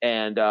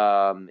 And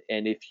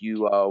if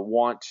you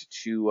want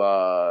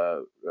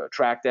to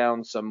track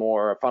down some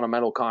more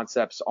fundamental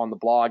concepts on the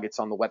blog, it's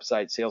on the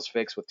website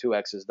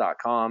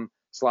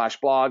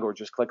salesfix.com/blog, or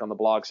just click on the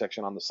blog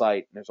section on the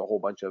site. There's a whole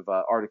bunch of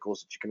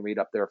articles that you can read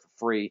up there for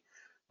free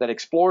that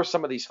explore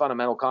some of these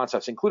fundamental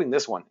concepts, including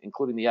this one,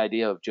 including the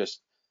idea of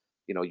just,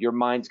 your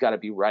mind's got to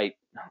be right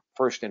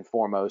first and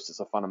foremost as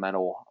a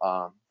fundamental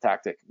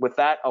tactic. With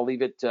that, I'll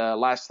leave it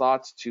last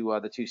thoughts to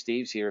the two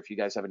Steves here, if you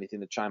guys have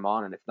anything to chime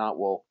on, and if not,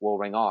 we'll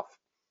ring off.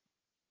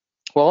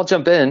 Well, I'll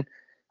jump in.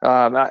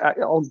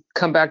 I'll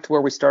come back to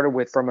where we started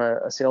with from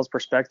a sales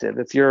perspective.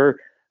 If you're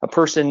a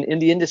person in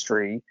the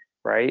industry,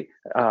 right,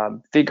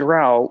 figure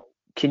out,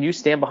 can you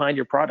stand behind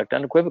your product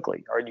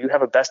unequivocally? Or do you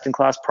have a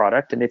best-in-class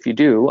product? And if you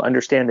do,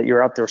 understand that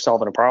you're out there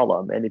solving a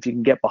problem. And if you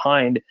can get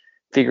behind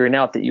figuring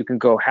out that you can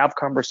go have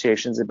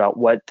conversations about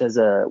what's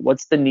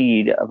the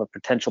need of a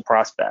potential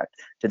prospect.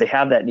 Do they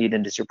have that need,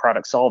 and does your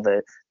product solve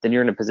it? Then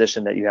you're in a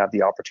position that you have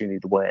the opportunity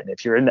to win.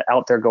 If you're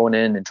out there going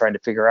in and trying to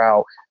figure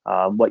out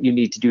what you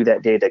need to do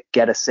that day to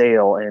get a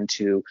sale and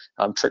to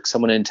trick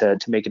someone into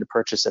making a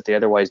purchase that they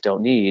otherwise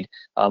don't need,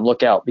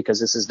 look out, because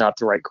this is not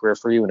the right career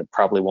for you, and it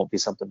probably won't be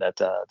something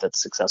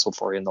that's successful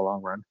for you in the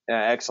long run.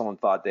 Yeah,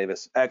 excellent thought,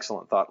 Davis.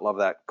 Excellent thought. Love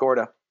that.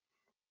 Corda.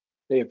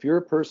 Hey, if you're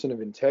a person of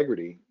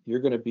integrity,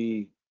 you're going to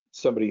be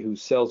somebody who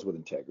sells with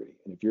integrity.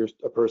 And if you're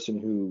a person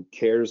who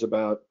cares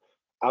about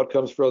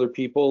outcomes for other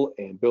people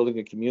and building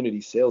a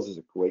community, sales is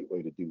a great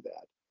way to do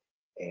that.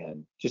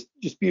 And just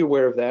be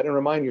aware of that and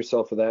remind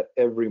yourself of that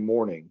every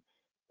morning.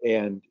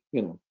 And,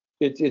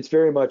 it's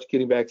very much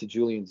getting back to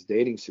Julian's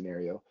dating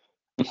scenario.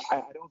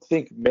 I don't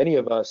think many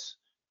of us,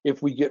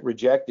 if we get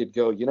rejected,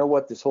 go, you know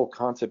what, this whole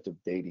concept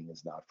of dating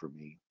is not for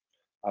me.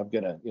 I'm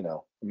gonna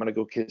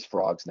go kiss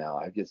frogs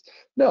now.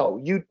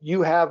 No,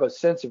 you have a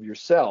sense of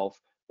yourself,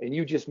 and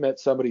you just met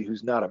somebody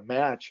who's not a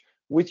match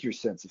with your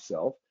sense of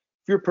self.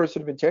 If you're a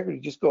person of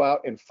integrity, just go out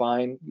and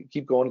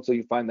keep going until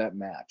you find that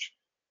match.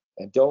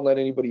 And don't let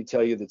anybody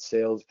tell you that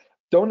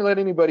don't let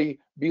anybody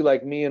be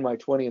like me in my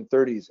 20s and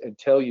 30s and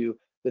tell you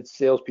that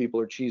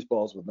salespeople are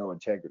cheeseballs with no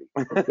integrity.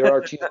 There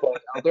are cheeseballs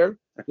out there,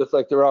 just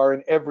like there are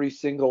in every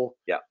single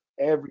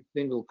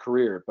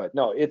career. But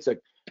no, it's a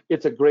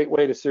great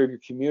way to serve your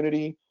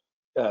community,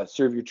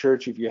 serve your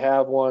church if you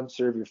have one,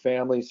 serve your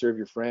family, serve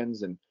your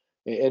friends, and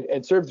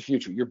serve the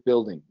future. You're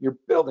building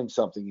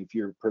something if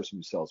you're a person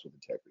who sells with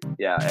integrity.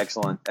 Yeah,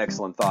 excellent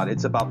thought.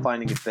 It's about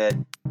finding a fit.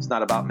 It's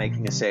not about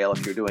making a sale.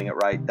 If you're doing it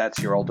right, that's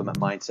your ultimate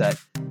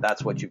mindset.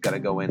 That's what you've got to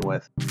go in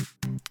with.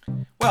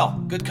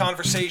 Well, good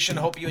conversation.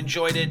 Hope you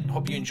enjoyed it.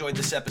 Hope you enjoyed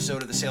this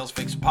episode of the Sales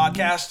Fix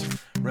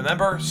podcast.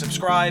 Remember,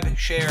 subscribe,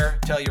 share,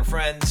 tell your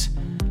friends.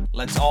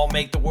 Let's all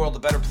make the world a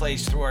better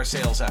place through our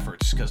sales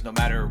efforts, because no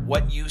matter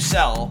what you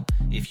sell,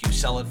 if you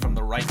sell it from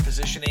the right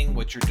positioning,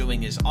 what you're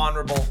doing is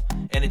honorable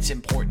and it's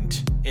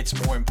important. It's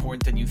more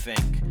important than you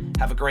think.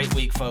 Have a great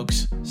week,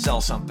 folks.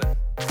 Sell something.